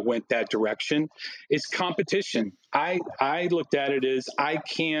why I went that direction. It's competition. I looked at it as I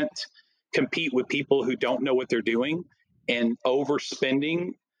can't compete with people who don't know what they're doing and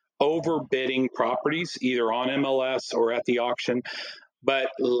overspending, overbidding properties, either on MLS or at the auction. But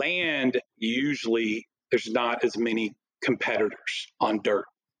land, usually there's not as many competitors on dirt.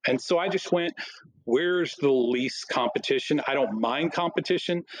 And so I just went, where's the least competition? I don't mind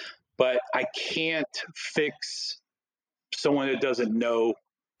competition, but I can't fix someone that doesn't know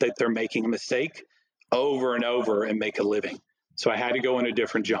that they're making a mistake over and over and make a living. So I had to go in a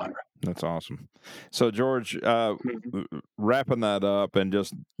different genre. That's awesome. So George, wrapping that up and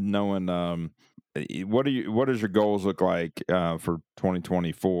just knowing, what does your goals look like for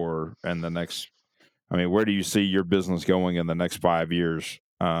 2024 and the next? I mean, where do you see your business going in the next 5 years?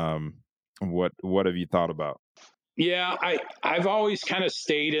 What have you thought about? Yeah, I've always kind of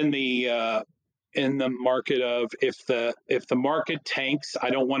stayed in the market of if the market tanks,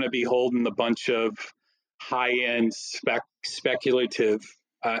 I don't want to be holding a bunch of high end speculative.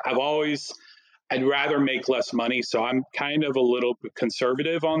 I'd rather make less money, so I'm kind of a little bit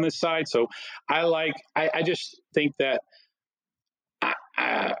conservative on this side. So I just think that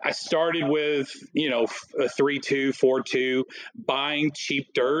I started with a 3.2, 4.2, buying cheap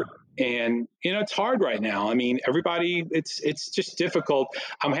dirt. And, it's hard right now. I mean, everybody, it's just difficult.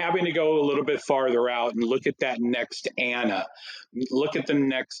 I'm having to go a little bit farther out and look at that next Anna, look at the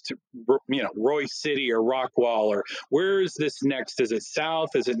next, Roy City or Rockwall, or where is this next? Is it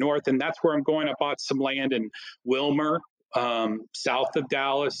south? Is it north? And that's where I'm going. I bought some land in Wilmer, south of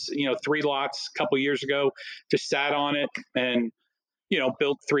Dallas, 3 lots a couple years ago, just sat on it and,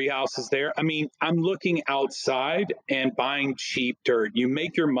 built 3 houses there. I mean, I'm looking outside and buying cheap dirt. You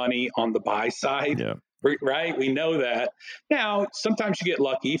make your money on the buy side. Yeah. Right? We know that. Now, sometimes you get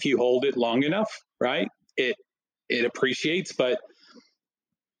lucky if you hold it long enough, right? It appreciates, but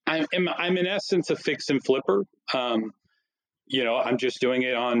I'm in essence a fix and flipper. I'm just doing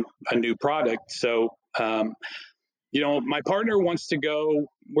it on a new product. So, my partner wants to go.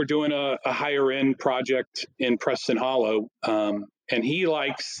 We're doing a higher end project in Preston Hollow, and he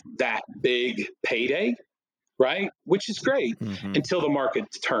likes that big payday, right? Which is great until the market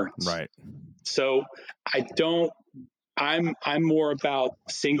turns. Right. So I'm more about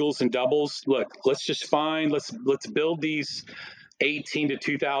singles and doubles. Look, let's build these 18 to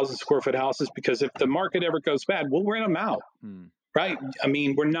 2,000 square foot houses, because if the market ever goes bad, we'll rent them out, right? I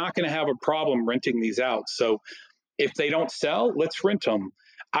mean, we're not going to have a problem renting these out. So if they don't sell, let's rent them.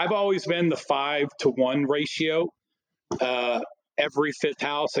 I've always been the 5-to-1 ratio. Every 5th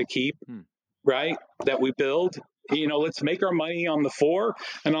house I keep, right, that we build, let's make our money on the 4,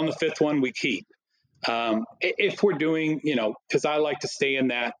 and on the 5th one we keep. If we're doing, because I like to stay in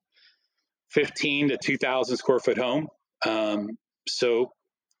that 15 to 2,000 square foot home. So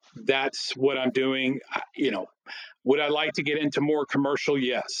that's what I'm doing. Would I like to get into more commercial?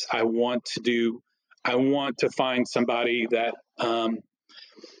 Yes. I want to find somebody that,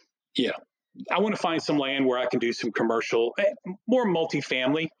 I want to find some land where I can do some commercial, more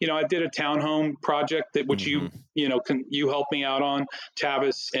multifamily. I did a townhome project which you helped me out on,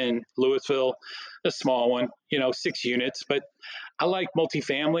 Tavis and Louisville, a small one, 6 units, but I like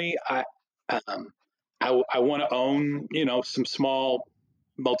multifamily. I want to own, some small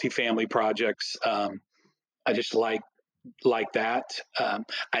multifamily projects. I just like that.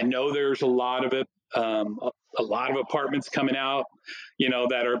 I know there's a lot of it. A lot of apartments coming out,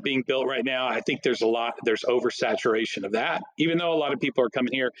 that are being built right now. I think there's oversaturation of that. Even though a lot of people are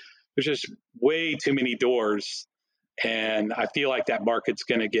coming here, there's just way too many doors. And I feel like that market's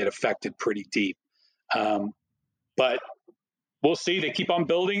going to get affected pretty deep. But we'll see. They keep on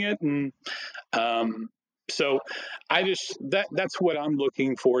building it. And so that's what I'm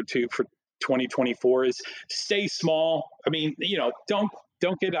looking forward to for 2024 is stay small. I mean,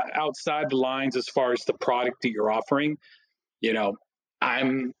 don't get outside the lines as far as the product that you're offering.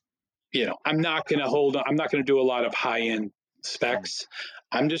 I'm not going to do a lot of high end specs.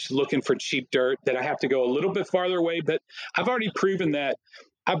 I'm just looking for cheap dirt that I have to go a little bit farther away. But I've already proven that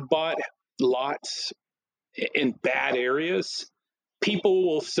I've bought lots in bad areas. People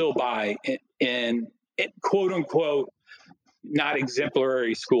will still buy in quote unquote not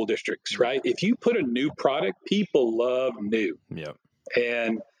exemplary school districts, right? If you put a new product, people love new. Yep.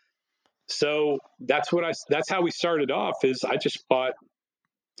 And so that's how we started off is I just bought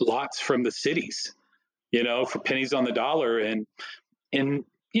lots from the cities, for pennies on the dollar and in,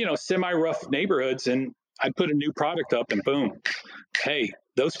 semi-rough neighborhoods. And I put a new product up and boom, hey,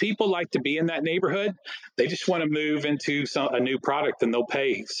 those people like to be in that neighborhood. They just want to move into a new product and they'll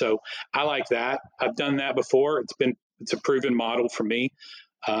pay. So I like that. I've done that before. It's a proven model for me.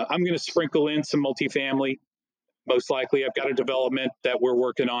 I'm going to sprinkle in some multifamily. Most likely, I've got a development that we're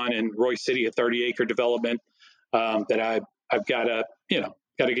working on in Royce City, a 30-acre development that I've got to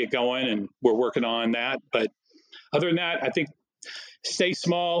get going, and we're working on that. But other than that, I think stay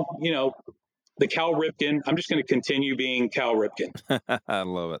small. The Cal Ripken. I'm just going to continue being Cal Ripken. I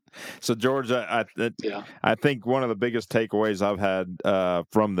love it. So, George, I think one of the biggest takeaways I've had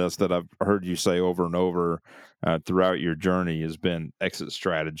from this that I've heard you say over and over throughout your journey has been exit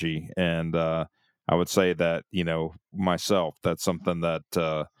strategy. And I would say that, myself, that's something that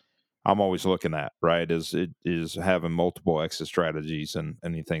I'm always looking at, right, is having multiple exit strategies and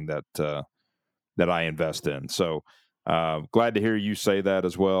anything that I invest in. So, glad to hear you say that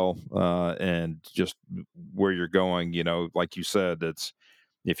as well. And just where you're going, like you said, it's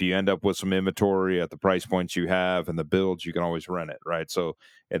if you end up with some inventory at the price points you have and the builds, you can always rent it, right? So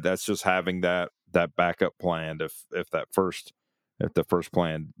that's just having that backup plan if the first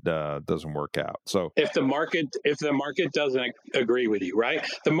plan doesn't work out. So if the market doesn't agree with you, right?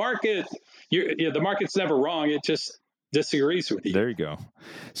 The market's never wrong. It just disagrees with you. There you go.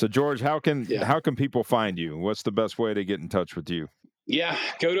 So George, how can people find you? What's the best way to get in touch with you? Yeah,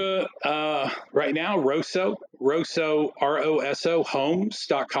 go to right now Rosso ROSO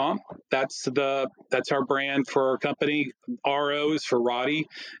homes.com. That's our brand for our company. RO is for Roddy,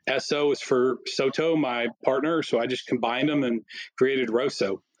 SO is for Soto, my partner. So I just combined them and created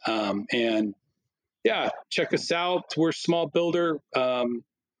Rosso. And yeah, check us out. We're a small builder.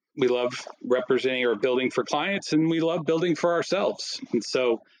 we love representing or building for clients, and we love building for ourselves. And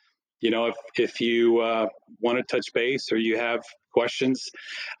so, if you want to touch base or you have questions,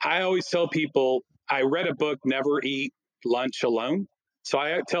 I always tell people, I read a book, Never Eat Lunch Alone. So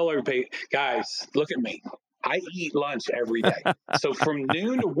I tell everybody, guys, look at me. I eat lunch every day. So from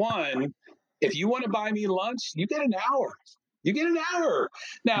noon to 1, if you want to buy me lunch, you get an hour. You get an hour.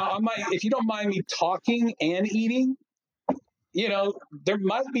 Now, if you don't mind me talking and eating, there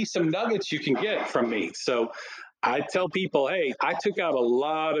might be some nuggets you can get from me. So I tell people, hey, I took out a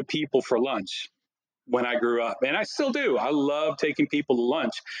lot of people for lunch when I grew up, and I still do. I love taking people to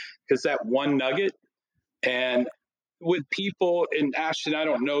lunch because that one nugget. And with people in Ashton, I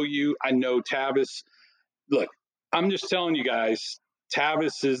don't know you. I know Tavis. Look, I'm just telling you guys,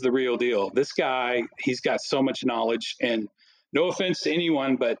 Tavis is the real deal. This guy, he's got so much knowledge, and no offense to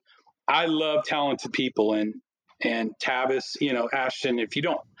anyone, but I love talented people. And Tavis, Ashton, if you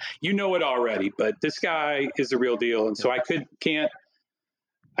don't, you know it already, but this guy is the real deal. And so I can't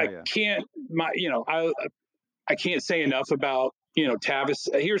say enough about,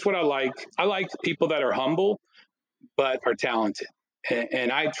 Tavis. Here's what I like. I like people that are humble, but are talented.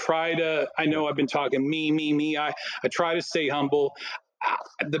 And I know I've been talking me. I try to stay humble.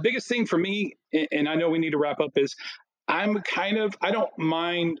 The biggest thing for me, and I know we need to wrap up, is I don't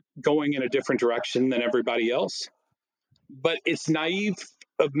mind going in a different direction than everybody else, but it's naive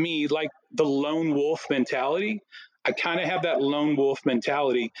of me, like the lone wolf mentality. I kind of have that lone wolf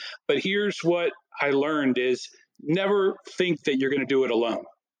mentality, but here's what I learned is never think that you're going to do it alone.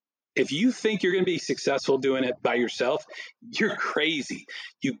 If you think you're going to be successful doing it by yourself, you're crazy.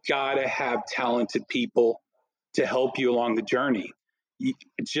 You got to have talented people to help you along the journey.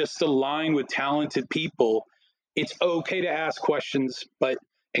 Just align with talented people. It's okay to ask questions,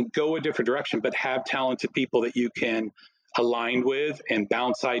 and go a different direction, but have talented people that you can align with and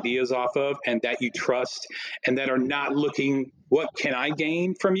bounce ideas off of, and that you trust, and that are not looking, what can I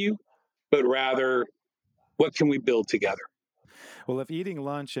gain from you, but rather, what can we build together? Well, if eating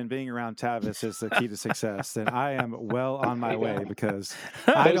lunch and being around Tavis is the key to success, then I am well on my way, because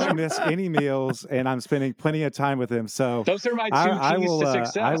I don't miss any meals, and I'm spending plenty of time with him. So those are my two keys to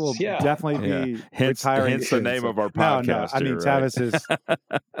success. I will definitely be retiring. Hence the name of our podcast. No, I mean, right? Tavis is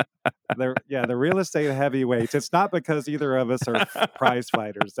the real estate heavyweights. It's not because either of us are prize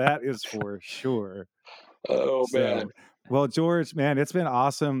fighters. That is for sure. Oh, man. Well, George, man, it's been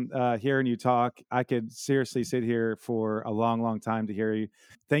awesome hearing you talk. I could seriously sit here for a long, long time to hear you.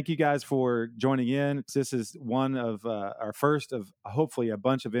 Thank you guys for joining in. This is one of our first of hopefully a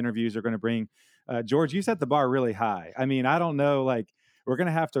bunch of interviews we're going to bring. George, you set the bar really high. I mean, I don't know, we're going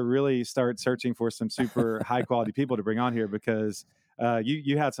to have to really start searching for some super high quality people to bring on here, because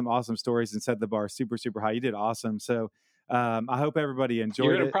you had some awesome stories and set the bar super, super high. You did awesome. So I hope everybody enjoyed it.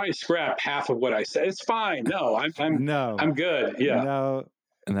 You're gonna probably scrap half of what I said. It's fine. No, I'm good. Yeah. No,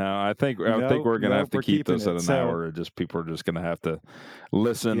 I think we're gonna have to keep this at an hour. People are just gonna have to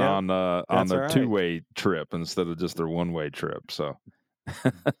listen on their two-way trip instead of just their one-way trip. So.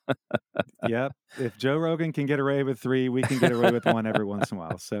 Yep. If Joe Rogan can get away with 3, we can get away with 1 every once in a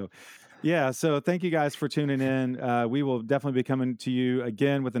while. So. Yeah, so thank you guys for tuning in. We will definitely be coming to you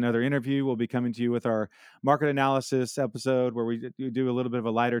again with another interview. We'll be coming to you with our market analysis episode, where we do a little bit of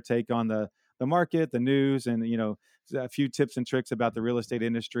a lighter take on the market, the news, and a few tips and tricks about the real estate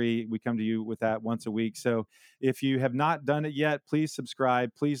industry. We come to you with that once a week. So if you have not done it yet, please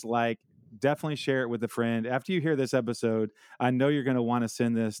subscribe, please definitely share it with a friend. After you hear this episode, I know you're going to want to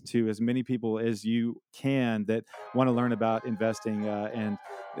send this to as many people as you can that want to learn about investing. And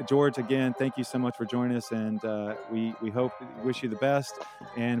George, again, thank you so much for joining us. And we wish you the best.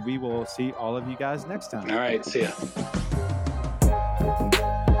 And we will see all of you guys next time. All right. See ya.